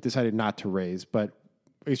and decided not to raise. But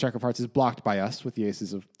ace jack of hearts is blocked by us with the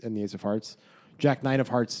aces and the ace of hearts. Jack 9 of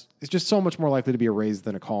hearts is just so much more likely to be a raise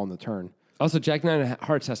than a call on the turn. Also, Jack 9 of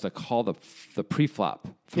hearts has to call the pre-flop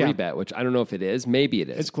 3 Yeah. bet, which I don't know if it is. Maybe it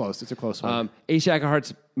is. It's close. It's a close one. Ace Jack of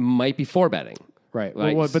hearts might be 4-betting. Right.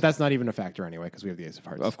 Like, Well, but that's not even a factor anyway because we have the ace of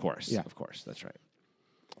hearts. of course. Yeah. Of course. That's right.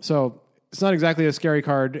 So it's not exactly a scary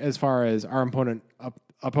card as far as our opponent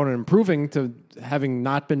improving to having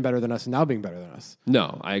not been better than us and now being better than us.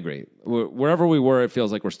 No, I agree. Wherever we were, it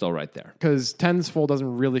feels like we're still right there. Because 10's full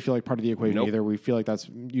doesn't really feel like part of the equation Nope. either. We feel like that's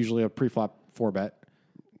usually a pre-flop 4-bet.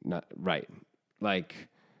 Not right. Like,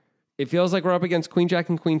 it feels like we're up against Queen Jack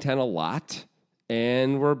and Queen 10 a lot,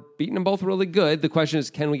 and we're beating them both really good. The question is,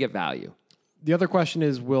 can we get value? The other question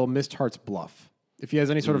is, will missed hearts bluff? If he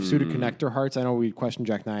has any sort of suited connector hearts, I know we questioned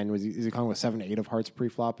Jack 9. Is he calling with 7 8 of hearts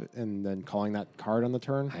pre-flop and then calling that card on the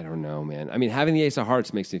turn? I don't know, man. I mean, having the ace of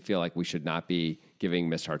hearts makes me feel like we should not be giving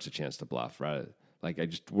missed hearts a chance to bluff, right? Like, I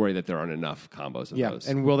just worry that there aren't enough combos of those.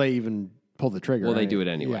 And will they even pull the trigger? Will they do it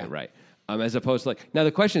anyway, right? As opposed to like, now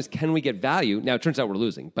the question is, can we get value? Now, it turns out we're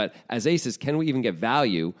losing, but as aces, can we even get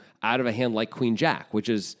value out of a hand like Queen Jack, which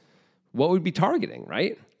is what we'd be targeting,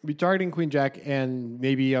 right? Be targeting Queen Jack and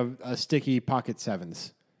maybe a sticky pocket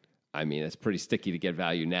sevens. I mean, it's pretty sticky to get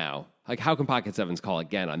value now. Like, how can pocket sevens call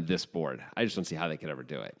again on this board? I just don't see how they could ever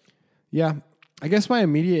do it. Yeah. I guess my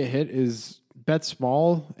immediate hit is bet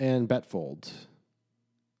small and bet fold.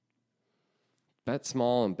 Bet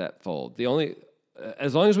small and bet fold. The only,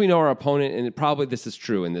 as long as we know our opponent, and probably this is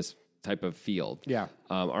true in this type of field,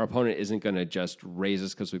 our opponent isn't going to just raise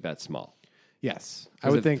us because we bet small. Yes.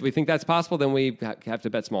 I would think. If we think that's possible, then we have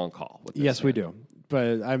to bet small and call. Yes, we do.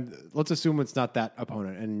 But let's assume it's not that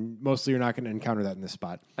opponent, and mostly you're not going to encounter that in this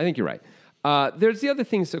spot. I think you're right. There's the other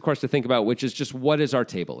things, of course, to think about, which is just what is our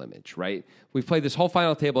table image, right? We've played this whole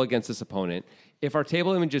final table against this opponent. If our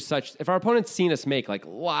table image is such, if our opponent's seen us make like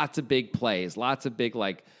lots of big plays, lots of big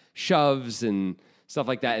like shoves and stuff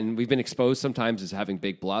like that, and we've been exposed sometimes as having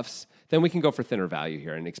big bluffs, then we can go for thinner value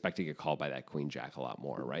here and expect to get called by that Queen Jack a lot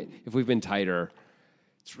more, right? If we've been tighter,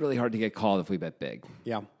 it's really hard to get called if we bet big.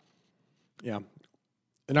 Yeah.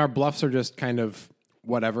 And our bluffs are just kind of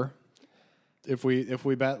whatever. If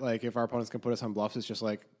we bet, like, if our opponents can put us on bluffs, it's just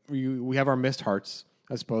like we have our missed hearts,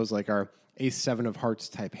 I suppose, like our ace 7 of hearts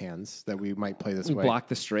type hands that we might play this way. Block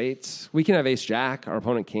the straights. We can have ace jack. Our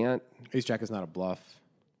opponent can't. Ace jack is not a bluff.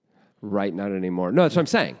 Right, not anymore. No, that's what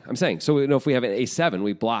I'm saying. So if we have an ace 7,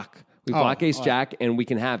 we block ace jack, and we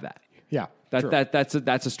can have that. Yeah,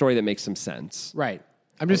 that's a story that makes some sense. Right.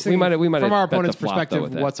 I'm just thinking we might from our bet the opponent's flop,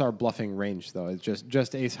 perspective, though, what's our bluffing range though? It's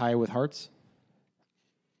just ace high with hearts.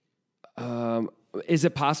 Is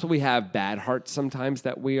it possible we have bad hearts sometimes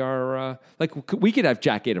that we are like we could have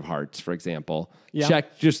jack 8 of hearts, for example. Yeah.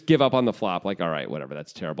 Check, just give up on the flop. Like, all right, whatever,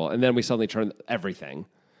 that's terrible, and then we suddenly turn everything.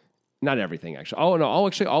 Not everything, actually. Oh no!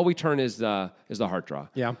 All we turn is the heart draw.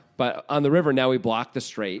 Yeah. But on the river now we block the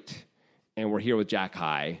straight, and we're here with jack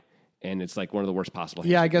high, and it's like one of the worst possible.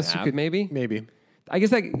 Yeah, I we guess can you have, could maybe. I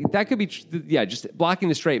guess that could be just blocking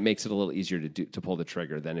the straight makes it a little easier to pull the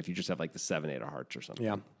trigger than if you just have like the 7 8 of hearts or something.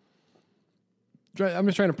 Yeah. I'm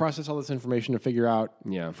just trying to process all this information to figure out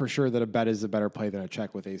for sure that a bet is a better play than a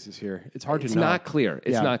check with aces here. It's hard to know. It's not clear.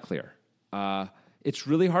 It's not clear. It's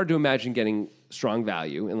really hard to imagine getting strong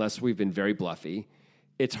value unless we've been very bluffy.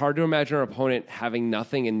 It's hard to imagine our opponent having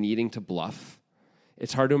nothing and needing to bluff.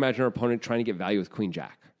 It's hard to imagine our opponent trying to get value with Queen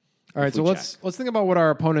Jack. All right, so let's think about what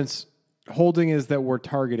our opponent's holding is that we're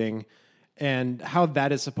targeting and how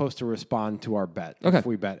that is supposed to respond to our bet if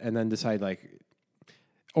we bet, and then decide like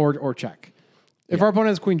or check. If our opponent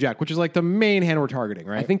has Queen Jack, which is like the main hand we're targeting,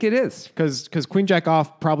 right? I think it is. Because Queen Jack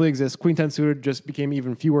off probably exists. Queen 10 suited just became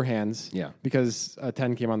even fewer hands. Yeah. Because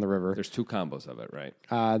 10 came on the river. There's 2 combos of it, right?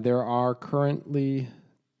 There are currently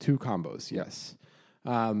 2 combos, yes.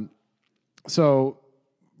 So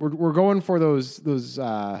we're going for those 12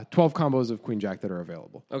 combos of Queen Jack that are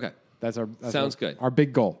available. Okay. That's Sounds good. Our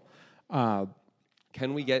big goal. Will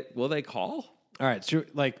they call? All right. So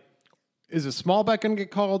is a small bet going to get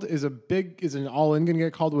called? Is an all-in going to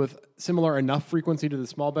get called with similar enough frequency to the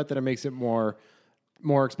small bet that it makes it more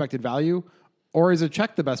expected value? Or is a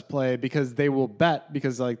check the best play because they will bet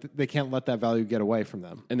because like they can't let that value get away from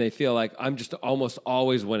them? And they feel like I'm just almost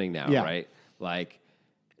always winning now, right? Like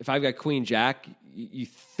if I've got Queen Jack, you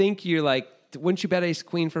think you're like, wouldn't you bet ace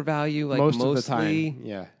queen for value? Like Most mostly, of the time,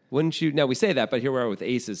 yeah. Wouldn't you? No, we say that, but here we are with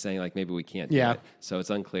aces saying like maybe we can't do it. So it's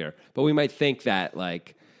unclear. But we might think that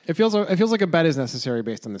like It feels like a bet is necessary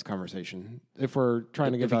based on this conversation if we're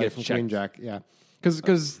trying to get value from Queen Jack. Yeah,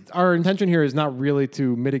 because our intention here is not really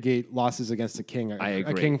to mitigate losses against a king. I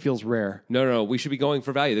agree. A king feels rare. No, we should be going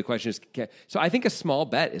for value. The question is, so I think a small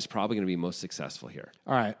bet is probably going to be most successful here.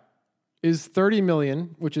 All right, is 30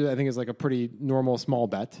 million, which I think is like a pretty normal small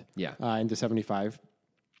bet. Yeah, into 75.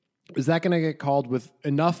 Is that going to get called with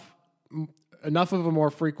enough of a more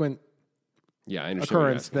frequent? Yeah, I understand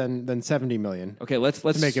occurrence than 70 million. Okay, let's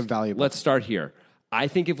make it valuable. Let's start here. I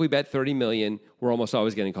think if we bet 30 million, we're almost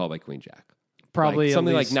always getting called by Queen Jack. Probably like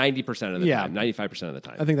something like 90% of the time, 95% of the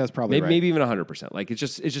time. I think that's probably maybe even 100%. Like it's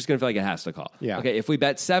just going to feel like it has to call. Yeah. Okay, if we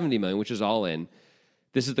bet 70 million, which is all in,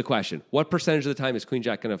 this is the question: what percentage of the time is Queen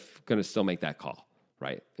Jack going to still make that call?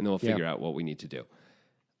 Right, and then we'll figure out what we need to do.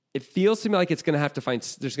 it feels to me like it's going to have to find,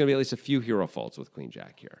 there's going to be at least a few hero folds with Queen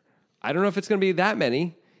Jack here. I don't know if it's going to be that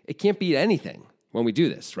many. It can't beat anything when we do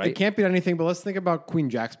this, right? It can't beat anything, but let's think about Queen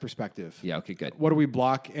Jack's perspective. Yeah, okay, good. What do we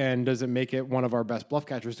block, and does it make it one of our best bluff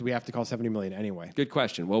catchers? Do we have to call 70 million anyway? Good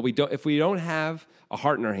question. Well, if we don't have a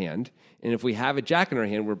heart in our hand, and if we have a jack in our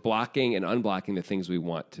hand, we're blocking and unblocking the things we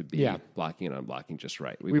want to be blocking and unblocking just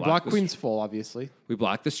right. We block queens full, obviously. We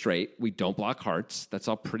block the straight. We don't block hearts. That's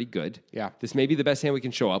all pretty good. Yeah. This may be the best hand we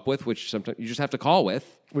can show up with, which sometimes you just have to call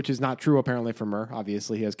with. Which is not true, apparently, for Murr.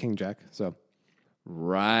 Obviously, he has King Jack, so...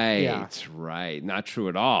 Right, right. Not true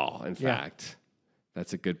at all, in fact.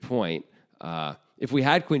 That's a good point. If we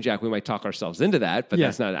had Queen Jack, we might talk ourselves into that, but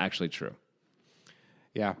that's not actually true.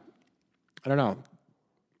 Yeah. I don't know.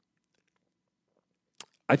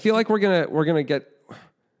 I feel like we're gonna get...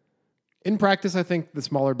 In practice, I think the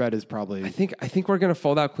smaller bet is probably... I think we're gonna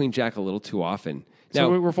fold out Queen Jack a little too often. So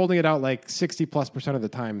now, we're folding it out like 60+% of the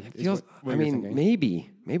time. It feels,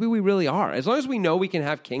 maybe we really are. As long as we know we can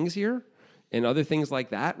have kings here, and other things like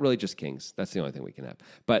that, really just kings. That's the only thing we can have.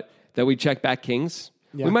 But that we check back kings.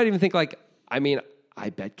 Yeah. We might even think I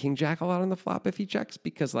bet King Jack a lot on the flop if he checks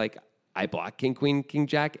because I block King, Queen, King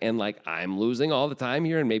Jack, and I'm losing all the time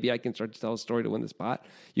here, and maybe I can start to tell a story to win the spot.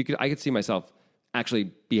 I could see myself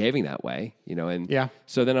actually behaving that way, and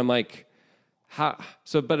so then I'm like, how?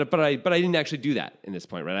 So, but I didn't actually do that in this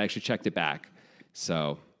point, right? I actually checked it back.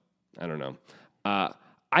 So I don't know.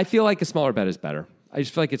 I feel like a smaller bet is better. I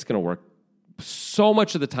just feel like it's going to work so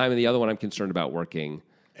much of the time, and the other one I'm concerned about working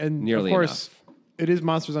nearly of course, enough. It is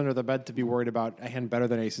monsters under the bed to be worried about a hand better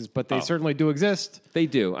than aces, but they certainly do exist. They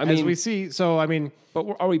do. As we see. So,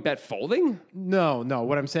 but are we bet folding? No.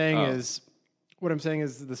 What I'm saying is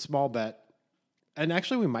the small bet, and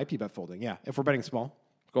actually we might be bet folding. Yeah, if we're betting small.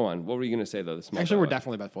 Go on. What were you going to say though? The small. Actually, we're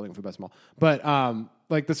definitely bet folding if we bet small. But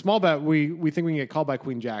the small bet, we think we can get called by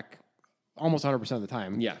Queen Jack almost 100% of the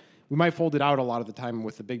time. Yeah. We might fold it out a lot of the time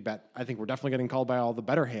with the big bet. I think we're definitely getting called by all the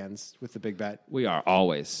better hands with the big bet. We are,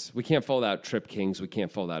 always. We can't fold out trip kings. We can't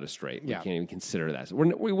fold out a straight. We can't even consider that.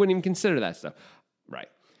 We wouldn't even consider that stuff. Right.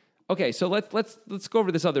 Okay, so let's go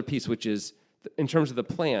over this other piece, which is, in terms of the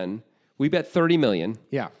plan, we bet $30 million.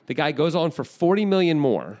 Yeah. The guy goes on for $40 million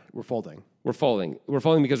more. We're folding. We're folding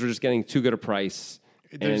because we're just getting too good a price,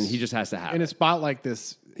 and he just has to have it. In a spot like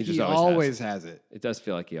this, he always has it. It does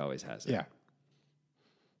feel like he always has it. Yeah.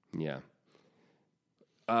 Yeah.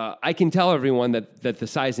 I can tell everyone that the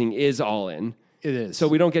sizing is all in. It is. So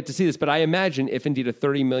we don't get to see this, but I imagine if indeed a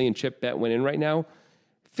 30 million chip bet went in right now, it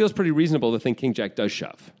feels pretty reasonable to think King Jack does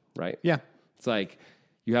shove, right? Yeah. It's like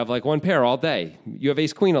you have one pair all day. You have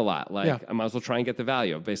ace queen a lot. I might as well try and get the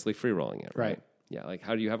value of basically free rolling it, right? Yeah,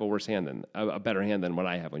 how do you have a worse hand than a better hand than what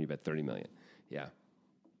I have when you bet 30 million? Yeah.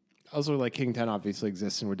 Also, King 10 obviously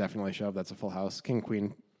exists and would definitely shove. That's a full house. King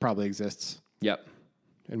Queen probably exists. Yep.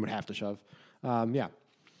 And would have to shove. Yeah.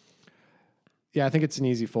 Yeah, I think it's an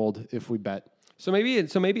easy fold if we bet. So maybe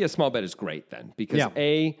a small bet is great then because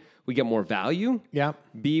A, we get more value. Yeah.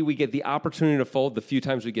 B, we get the opportunity to fold the few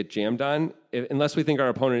times we get jammed on, unless we think our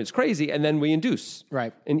opponent is crazy, and then we induce.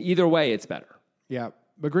 Right. And either way, it's better. Yeah.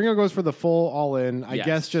 But Gringo goes for the full all-in. I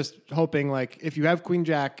guess just hoping, if you have Queen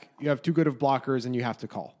Jack, you have too good of blockers, and you have to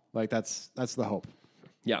call. That's the hope.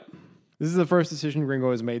 Yeah. This is the first decision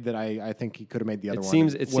Gringo has made that I think he could have made the other one.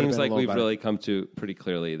 It seems like we've really come to pretty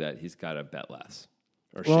clearly that he's got to bet less.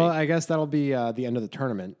 I guess that'll be the end of the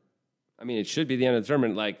tournament. It should be the end of the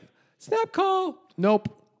tournament. Snap call.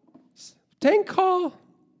 Nope. Tank call.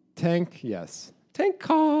 Tank, yes. Tank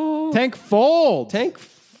call. Tank fold.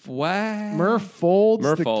 What? Murr folds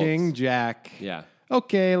the King Jack. Yeah.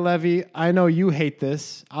 Okay, Levy, I know you hate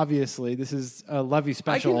this. Obviously, this is a Levy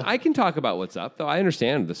special. I can talk about what's up, though. I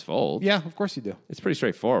understand this fold. Yeah, of course you do. It's pretty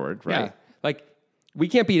straightforward, right? Yeah. We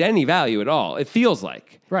can't beat any value at all. It feels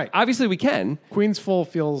like. Right. Obviously, we can. Queen's full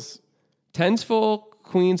feels... 10's full,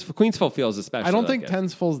 Queen's full feels especially. I don't think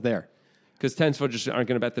 10's full's there. Because 10's full just aren't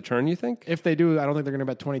going to bet the turn, you think? If they do, I don't think they're going to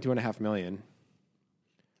bet $22.5 million.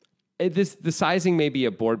 The sizing may be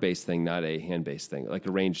a board-based thing, not a hand-based thing, like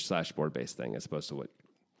a range/board-based thing, as opposed to what...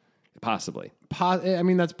 Possibly.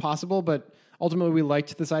 That's possible, but ultimately we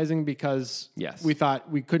liked the sizing because we thought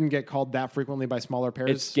we couldn't get called that frequently by smaller pairs.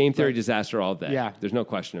 It's game theory disaster all day. Yeah. There's no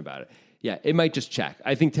question about it. Yeah, it might just check.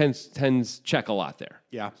 I think 10s check a lot there.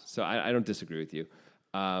 Yeah. So I don't disagree with you.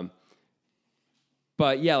 But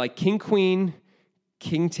yeah, King, Queen,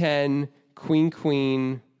 King 10, Queen,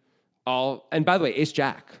 Queen, all... And by the way, Ace,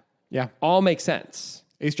 Jack. Yeah. All make sense.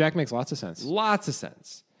 Ace, Jack makes lots of sense. Lots of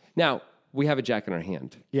sense. Now... we have a jack in our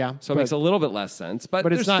hand. Yeah, So it makes a little bit less sense, but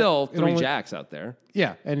it's there's not- still it 3 only- jacks out there.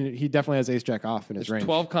 Yeah, and he definitely has ace jack off in his range.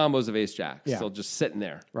 12 combos of ace jack Yeah. still just sitting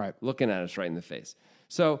there, Right. looking at us right in the face.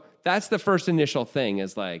 So that's the first initial thing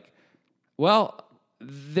is like, well,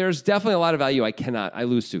 there's definitely a lot of value I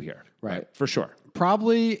lose to here. Right. For sure.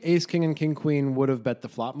 Probably ace king and king queen would have bet the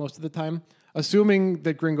flop most of the time, assuming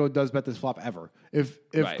that Gringo does bet this flop ever. If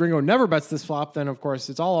Right. Gringo never bets this flop, then of course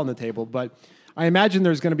it's all on the table. But I imagine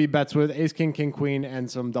there's going to be bets with ace king, king queen, and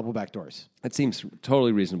some double back doors. It seems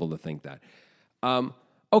totally reasonable to think that.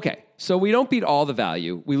 Okay, so we don't beat all the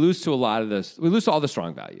value. We lose to a lot of this. We lose to all the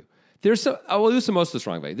strong value. We'll lose to most of the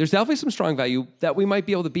strong value. There's definitely some strong value that we might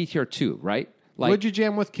be able to beat here too, right? Like, Would you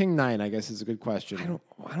jam with king nine? I guess is a good question.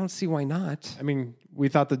 I don't see why not. I mean, we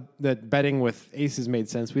thought that betting with aces made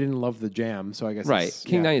sense. We didn't love the jam, so I guess Right. it's-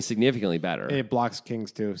 King yeah. 9 is significantly better. It blocks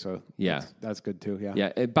kings too, so Yeah. that's good too. Yeah,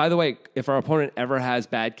 Yeah. By the way, if our opponent ever has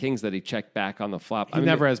bad kings that he checked back on the flop, he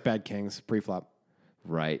never has bad kings pre-flop.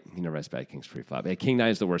 Right. He never has bad kings pre-flop. Yeah, king 9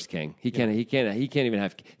 is the worst king. He can't even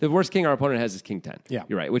have the worst king our opponent has is king 10. Yeah.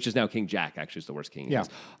 You're right, which is now king jack actually is the worst king. he Yeah. has.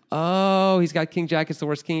 Oh, he's got king jack. It's the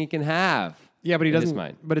worst king he can have. Yeah, but he in his doesn't.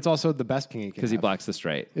 mind. But it's also the best king he can Because he have. blocks the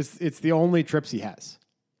straight. It's the only trips he has.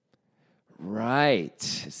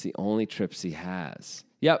 Right. It's the only trips he has.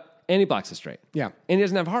 Yep. And he blocks the straight. Yeah, And he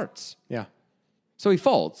doesn't have hearts. yeah, So he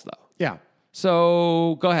folds though. yeah.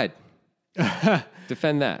 So go ahead.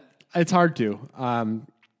 Defend that. It's hard to.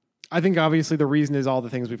 I think obviously the reason is all the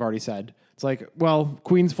things we've already said. It's like, well,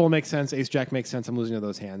 queen's full makes sense, ace jack makes sense. I'm losing to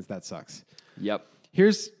those hands. That sucks. Yep.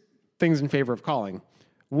 Here's things in favor of calling.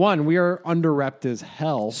 One, we are under-repped as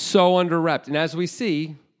hell. So under-repped. And as we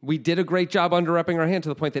see, we did a great job under-repping our hand to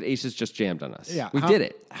the point that aces just jammed on us. Yeah, We did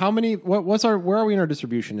it. How many? What's our? Where are we in our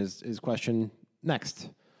distribution? Is question next.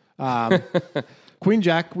 Queen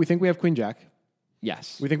jack. We think we have queen jack.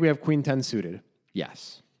 Yes. We think we have queen 10 suited.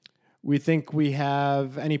 Yes. We think we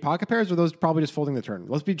have any pocket pairs, or those probably just folding the turn.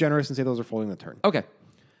 Let's be generous and say those are folding the turn. Okay.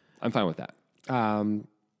 I'm fine with that.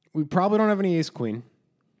 We probably don't have any ace queen.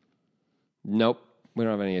 Nope. We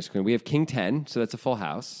don't have any ace queen. We have king 10, so that's a full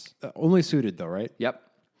house. Only suited though, right? Yep.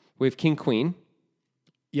 We have king queen.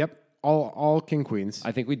 Yep. All king queens.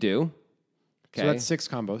 I think we do. Okay. So that's 6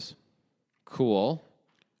 combos. Cool.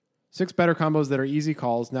 6 better combos that are easy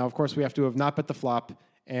calls. Now, of course, we have to have not bet the flop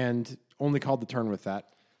and only called the turn with that.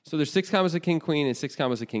 So there's 6 combos of king queen and 6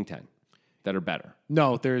 combos of king 10 that are better.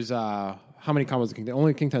 No, there's how many combos of king 10?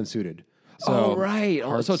 Only king 10 suited. So Oh, right.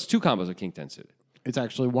 Oh, so it's 2 combos of king 10 suited. it's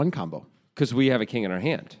actually 1 combo. Because we have a king in our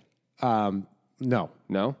hand. No.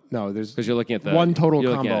 No? No, there's Because you're looking at the one total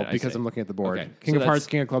you're looking combo at it, I because see. I'm looking at the board. Okay. King So of hearts, that's-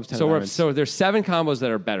 king of clubs, 10 So of we're diamonds. so there's 7 combos that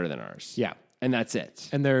are better than ours. Yeah. And that's it.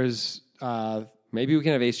 And there's Maybe we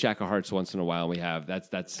can have ace jack of hearts once in a while and we have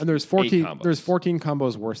that's and there's 8 14 combos there's 14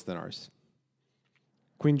 combos worse than ours.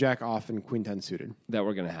 Queen jack off and queen 10 suited. that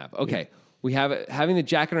we're gonna have. Okay. We have having the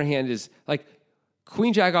jack in our hand is like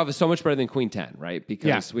queen jack off is so much better than queen 10, right?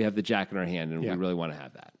 Because we have the jack in our hand and Yeah. we really want to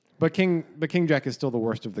have that. But king jack is still the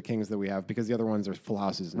worst of the kings that we have because the other ones are full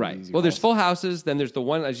houses. And Right. easy Well, there's calls. full houses. Then there's the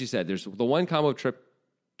one, as you said, there's the one combo of trip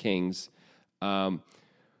kings.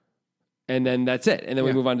 And then that's it. And then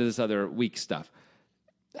we Yeah. move on to this other weak stuff.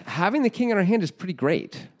 Having the king in our hand is pretty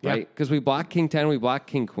great, Yeah. right? Because we block king 10, we block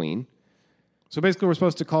king queen. So basically, we're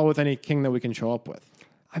supposed to call with any king that we can show up with.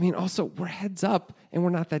 I mean, also, we're heads up and we're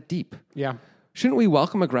not that deep. Yeah. Shouldn't we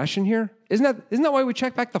welcome aggression here? Isn't that why we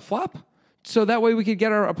check back the flop? So that way we could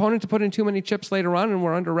get our opponent to put in too many chips later on and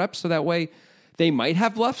we're under reps. So that way they might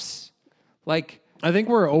have bluffs. Like, I think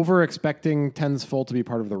we're over expecting tens full to be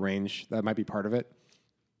part of the range. That might be part of it.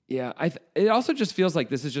 yeah, it also just feels like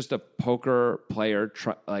this is just a poker player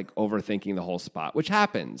like overthinking the whole spot, which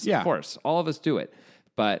happens. Yeah. Of course, all of us do it.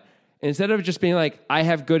 But instead of just being like, I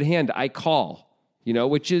have good hand, I call,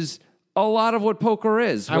 which is a lot of what poker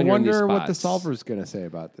is. I When you're in these wonder what the spots. solver's going to say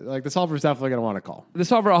about this. Like, the solver's definitely going to want to call. The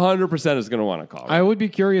solver 100% is going to want to call. Right? I would be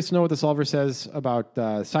curious to know what the solver says about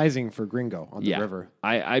sizing for Gringo on the river.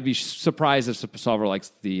 I'd be surprised if the solver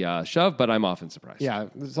likes the shove, but I'm often surprised. Yeah,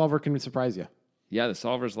 the solver can surprise you. Yeah, the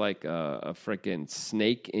solver's like a freaking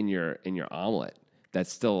snake in your omelet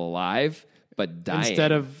that's still alive but dying.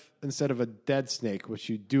 Instead of a dead snake, which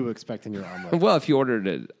you do expect in your omelet. Well, if you ordered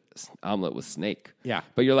an omelet with snake. Yeah.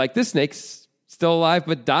 But you're like, this snake's still alive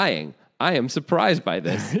but dying. I am surprised by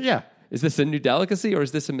this. Yeah. Is this a new delicacy or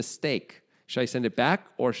is this a mistake? Should I send it back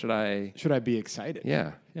or should I? Should I be excited?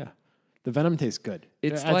 Yeah. Yeah. The venom tastes good.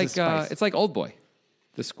 It's It adds a like spice. it's like Old Boy,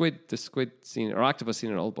 the squid scene or octopus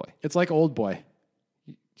scene in Old Boy. It's like Old Boy.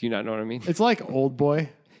 Do you not know what I mean? It's like Old Boy.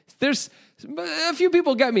 There's a few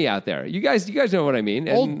people get me out there. You guys know what I mean.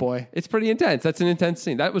 And Old boy. It's pretty intense. That's an intense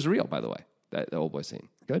scene. That was real, by the way. The old boy scene.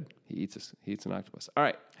 Good. He eats an octopus. All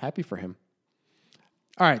right. Happy for him.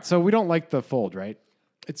 All right, so we don't like the fold, right?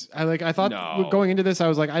 I thought No. going into this, I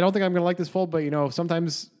was like, I don't think I'm going to like this fold, but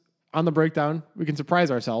sometimes on the breakdown we can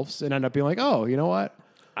surprise ourselves and end up being like, oh, you know what?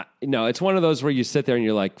 No, it's one of those where you sit there and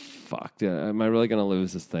you're like, "Fuck, am I really going to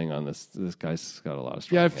lose this thing on this? This guy's got a lot of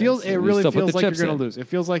strong Yeah, hands." it And you really still put feels the like you're chips going in. to lose. It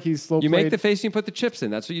feels like he's slow You played. make the face and you put the chips in.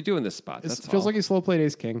 That's what you do in this spot. It feels like he slow played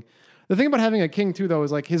ace king. The thing about having a king too, though,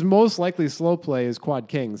 is like his most likely slow play is quad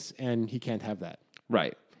kings, and he can't have that.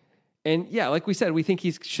 Right. And yeah, like we said, we think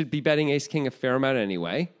he should be betting ace king a fair amount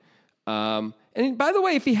anyway. And by the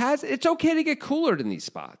way, if he has, it's okay to get coolered in these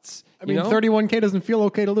spots. I mean, 31K doesn't feel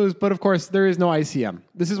okay to lose, but of course there is no ICM.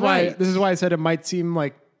 This is why I said it might seem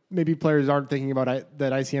like maybe players aren't thinking about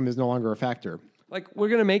that ICM is no longer a factor. Like, we're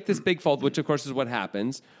going to make this big fold, which of course is what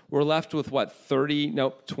happens. We're left with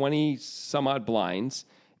 20 some odd blinds.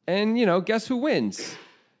 And, guess who wins?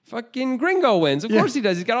 Fucking Gringo wins. Of course he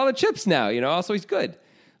does. He's got all the chips now, also he's good.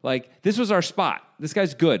 Like, this was our spot. This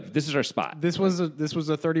guy's good. This is our spot. This was a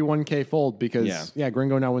 31K fold because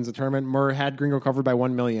Gringo now wins the tournament. Murr had Gringo covered by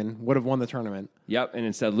 1 million, would have won the tournament. Yep, and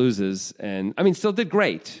instead loses. And I mean, still did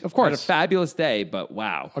great. Of course. Had a fabulous day, but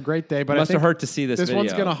wow. A great day, but Must have hurt to see this This video.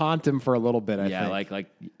 one's going to haunt him for a little bit, I think.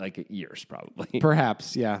 like years probably.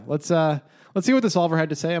 Perhaps, yeah. Let's see what the solver had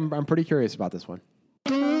to say. I'm pretty curious about this one.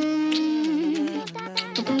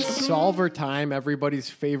 Solver time, everybody's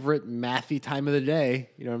favorite mathy time of the day.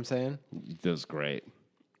 You know what I'm saying? That was great.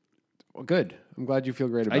 Well, good. I'm glad you feel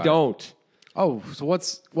great about it. I don't. Oh, so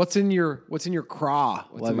what's in your craw?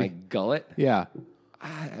 What's in my gullet? Yeah.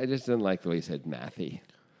 I just didn't like the way you said mathy.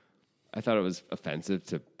 I thought it was offensive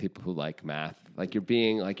to people who like math. Like you're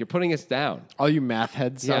putting us down. All you math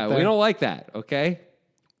heads Yeah, out there. we don't like that, okay?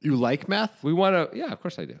 You like math? We want to, yeah, of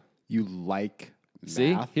course I do. You like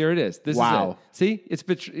See, math? here it is. This Wow. is it. See, it's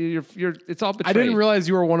it's all I betrayed. didn't realize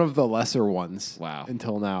you were one of the lesser ones. Wow.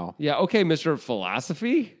 Until now. Yeah, okay, Mr.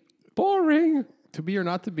 Philosophy. Boring. To be or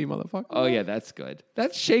not to be, motherfucker. Oh yeah, that's good.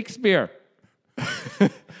 That's Shakespeare.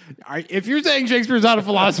 If you're saying Shakespeare's not a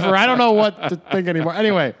philosopher, I don't know what to think anymore.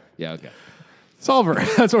 Anyway, Yeah, okay. solver.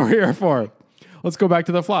 That's what we're here for. Let's go back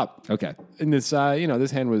to the flop. Okay. In this,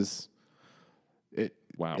 this hand was.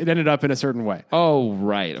 Wow. It ended up in a certain way. Oh,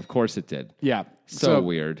 right. Of course it did. Yeah. So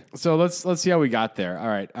weird. So let's see how we got there. All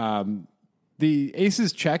right. The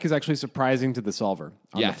aces check is actually surprising to the solver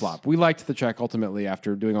on the Yes. flop. We liked the check ultimately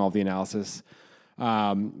after doing all of the analysis.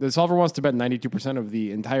 The solver wants to bet 92% of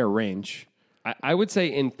the entire range. I would say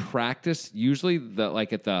in practice, usually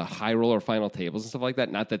at the high roller final tables and stuff like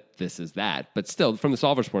that, not that this is that, but still from the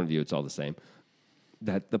solver's point of view, it's all the same,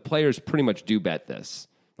 that the players pretty much do bet this.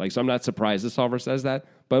 So I'm not surprised the solver says that.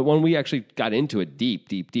 But when we actually got into it deep,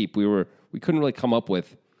 we couldn't really come up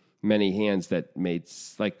with many hands that made,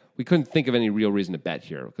 we couldn't think of any real reason to bet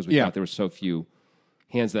here because we thought there were so few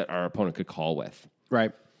hands that our opponent could call with.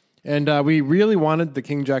 Right. And we really wanted the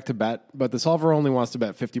king jack to bet, but the solver only wants to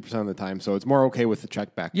bet 50% of the time, so it's more okay with the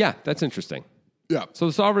check back. Yeah, that's interesting. Yeah. So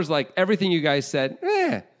the solver's like, everything you guys said,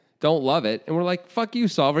 don't love it. And we're like, fuck you,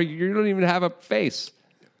 solver. You don't even have a face.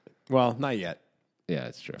 Well, not yet. Yeah,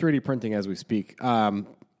 it's true. 3D printing as we speak. On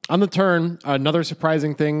the turn, another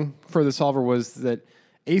surprising thing for the solver was that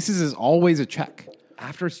aces is always a check.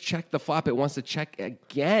 After it's checked the flop, it wants to check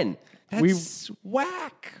again. That's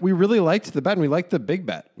whack. We really liked the bet, and we liked the big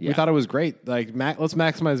bet. We Yeah. thought it was great. Let's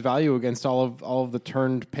maximize value against all of the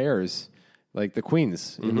turned pairs, like the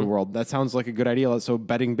queens in the world. That sounds like a good idea. So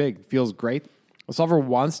betting big feels great. The solver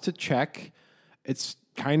wants to check. It's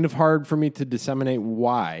kind of hard for me to disseminate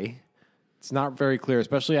why. It's not very clear,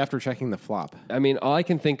 especially after checking the flop. I mean, all I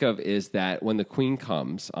can think of is that when the queen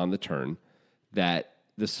comes on the turn, that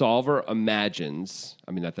the solver imagines,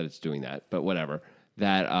 I mean, not that it's doing that, but whatever,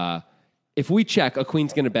 that if we check, a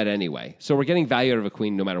queen's going to bet anyway. So we're getting value out of a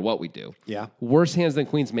queen no matter what we do. Yeah. Worse hands than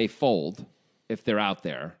queens may fold if they're out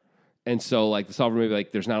there. And so, the solver may be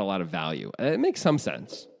there's not a lot of value. And it makes some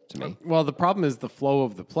sense to me. Well, the problem is the flow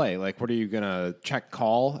of the play. What are you going to check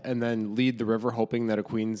call and then lead the river hoping that a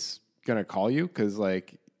queen's going to call you? Because,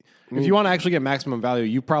 if you want to actually get maximum value,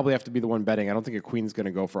 you probably have to be the one betting. I don't think a queen's going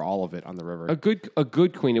to go for all of it on the river. A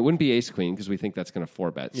good queen. It wouldn't be ace queen because we think that's going to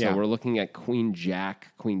 4-bet. So Yeah. we're looking at queen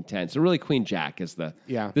jack, queen 10. So really queen jack is the...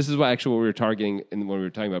 Yeah. This is what we were targeting when we were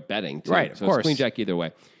talking about betting. Too. Right, of so course. It's queen jack either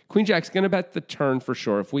way. Queen jack's going to bet the turn for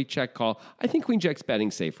sure. If we check call, I think queen jack's betting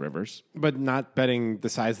safe rivers. But not betting the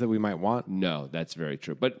size that we might want. No, that's very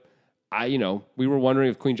true. But we were wondering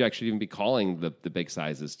if queen jack should even be calling the big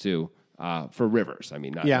sizes too for rivers. I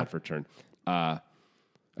mean, not for turn.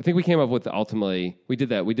 I think we came up with ultimately, we did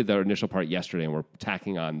the initial part yesterday, and we're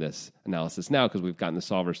tacking on this analysis now because we've gotten the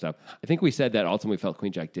solver stuff. I think we said that ultimately felt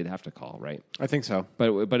Queen Jack did have to call, right? I think so.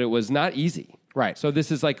 But it was not easy. Right. So this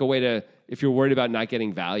is like a way to, if you're worried about not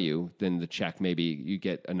getting value, then the check, maybe you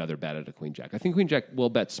get another bet at a Queen Jack. I think Queen Jack will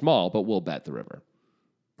bet small, but will bet the river.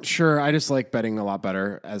 Sure, I just like betting a lot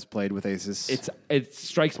better as played with aces. It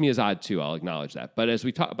strikes me as odd too. I'll acknowledge that. But as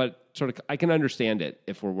we talk, but sort of, I can understand it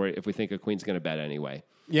if we think a queen's going to bet anyway.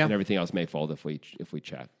 Yeah. And everything else may fold if we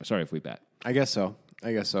check. Sorry, if we bet. I guess so.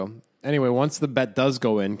 Anyway, once the bet does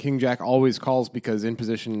go in, King Jack always calls because in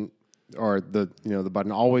position, or the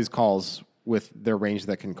button always calls with their range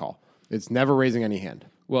that can call. It's never raising any hand.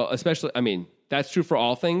 Well, especially, I mean, that's true for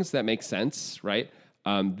all things. That makes sense, right?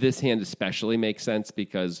 This hand especially makes sense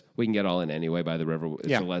because we can get all in anyway by the river.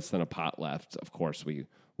 It's less than a pot left. Of course, we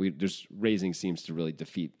just raising seems to really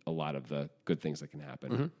defeat a lot of the good things that can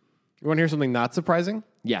happen. Mm-hmm. You want to hear something not surprising?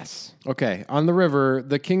 Yes. Okay. On the river,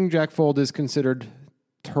 the King Jack fold is considered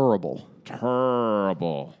terrible.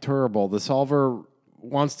 Terrible. The solver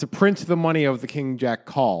wants to print the money of the King Jack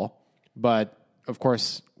call, but of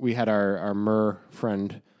course we had our Murr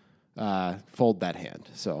friend fold that hand,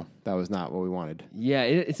 so that was not what we wanted. Yeah,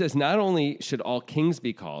 it says not only should all kings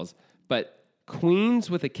be calls, but queens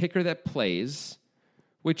with a kicker that plays,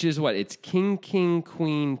 which is what? It's king,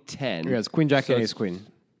 queen, 10. Yeah, it's Queen Jack and Ace Queen.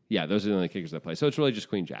 Yeah, those are the only kickers that play. So it's really just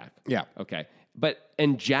Queen Jack. Yeah. Okay.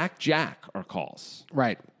 And Jack are calls.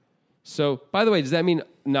 Right. So, by the way, does that mean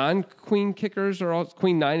non-queen kickers are all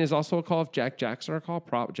Queen 9 is also a call if Jacks are a call?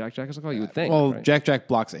 Jack is a call, you would think. Well, right? Jack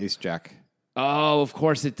blocks Ace Jack. Oh, of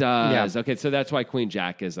course it does. Yeah. Okay, so that's why Queen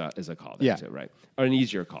Jack is a call there too, right? Or an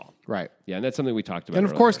easier call. Right. Yeah, and that's something we talked about And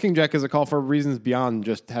of earlier. course, King Jack is a call for reasons beyond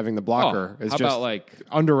just having the blocker. It's how just about, like-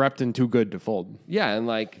 under-repped and too good to fold. Yeah, and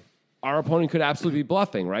like our opponent could absolutely be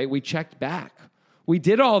bluffing, right? We checked back. We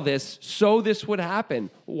did all this so this would happen.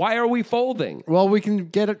 Why are we folding? Well, we can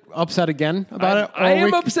get upset again about it. I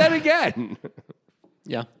am upset again.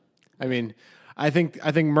 Yeah. I mean, I think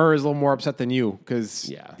Murr is a little more upset than you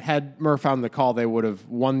because had Murr found the call, they would have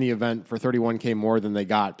won the event for $31K more than they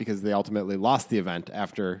got because they ultimately lost the event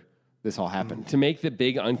after this all happened. To make the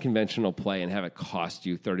big unconventional play and have it cost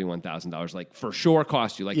you $31,000, like for sure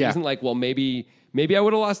cost you. Like it isn't like, well, maybe I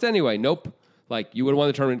would have lost anyway. Nope. Like you would have won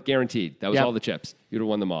the tournament guaranteed. That was all the chips. You would have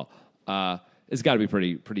won them all. It's got to be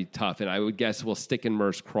pretty tough. And I would guess we'll stick in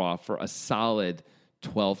Murr's craw for a solid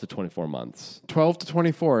 12 to 24 months. 12 to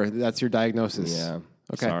 24. That's your diagnosis. Yeah.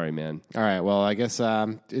 Okay. Sorry, man. All right. Well, I guess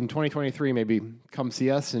in 2023, maybe come see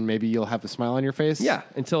us and maybe you'll have a smile on your face. Yeah.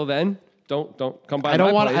 Until then, don't come by. I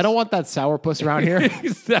don't my place. want that sourpuss around here.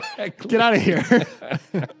 Exactly. Get out of here.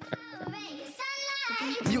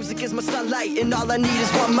 Music is my sunlight, and all I need is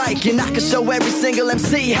one mic. And I can show every single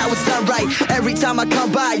MC how it's done right. Every time I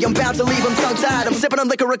come by, I'm bound to leave them tongue-tied. I'm sipping on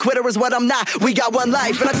liquor, a quitter is what I'm not. We got one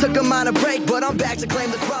life, and I took a minor break, but I'm back to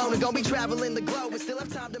claim the throne. And gonna be traveling the globe, and still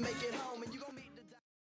have time to make it home.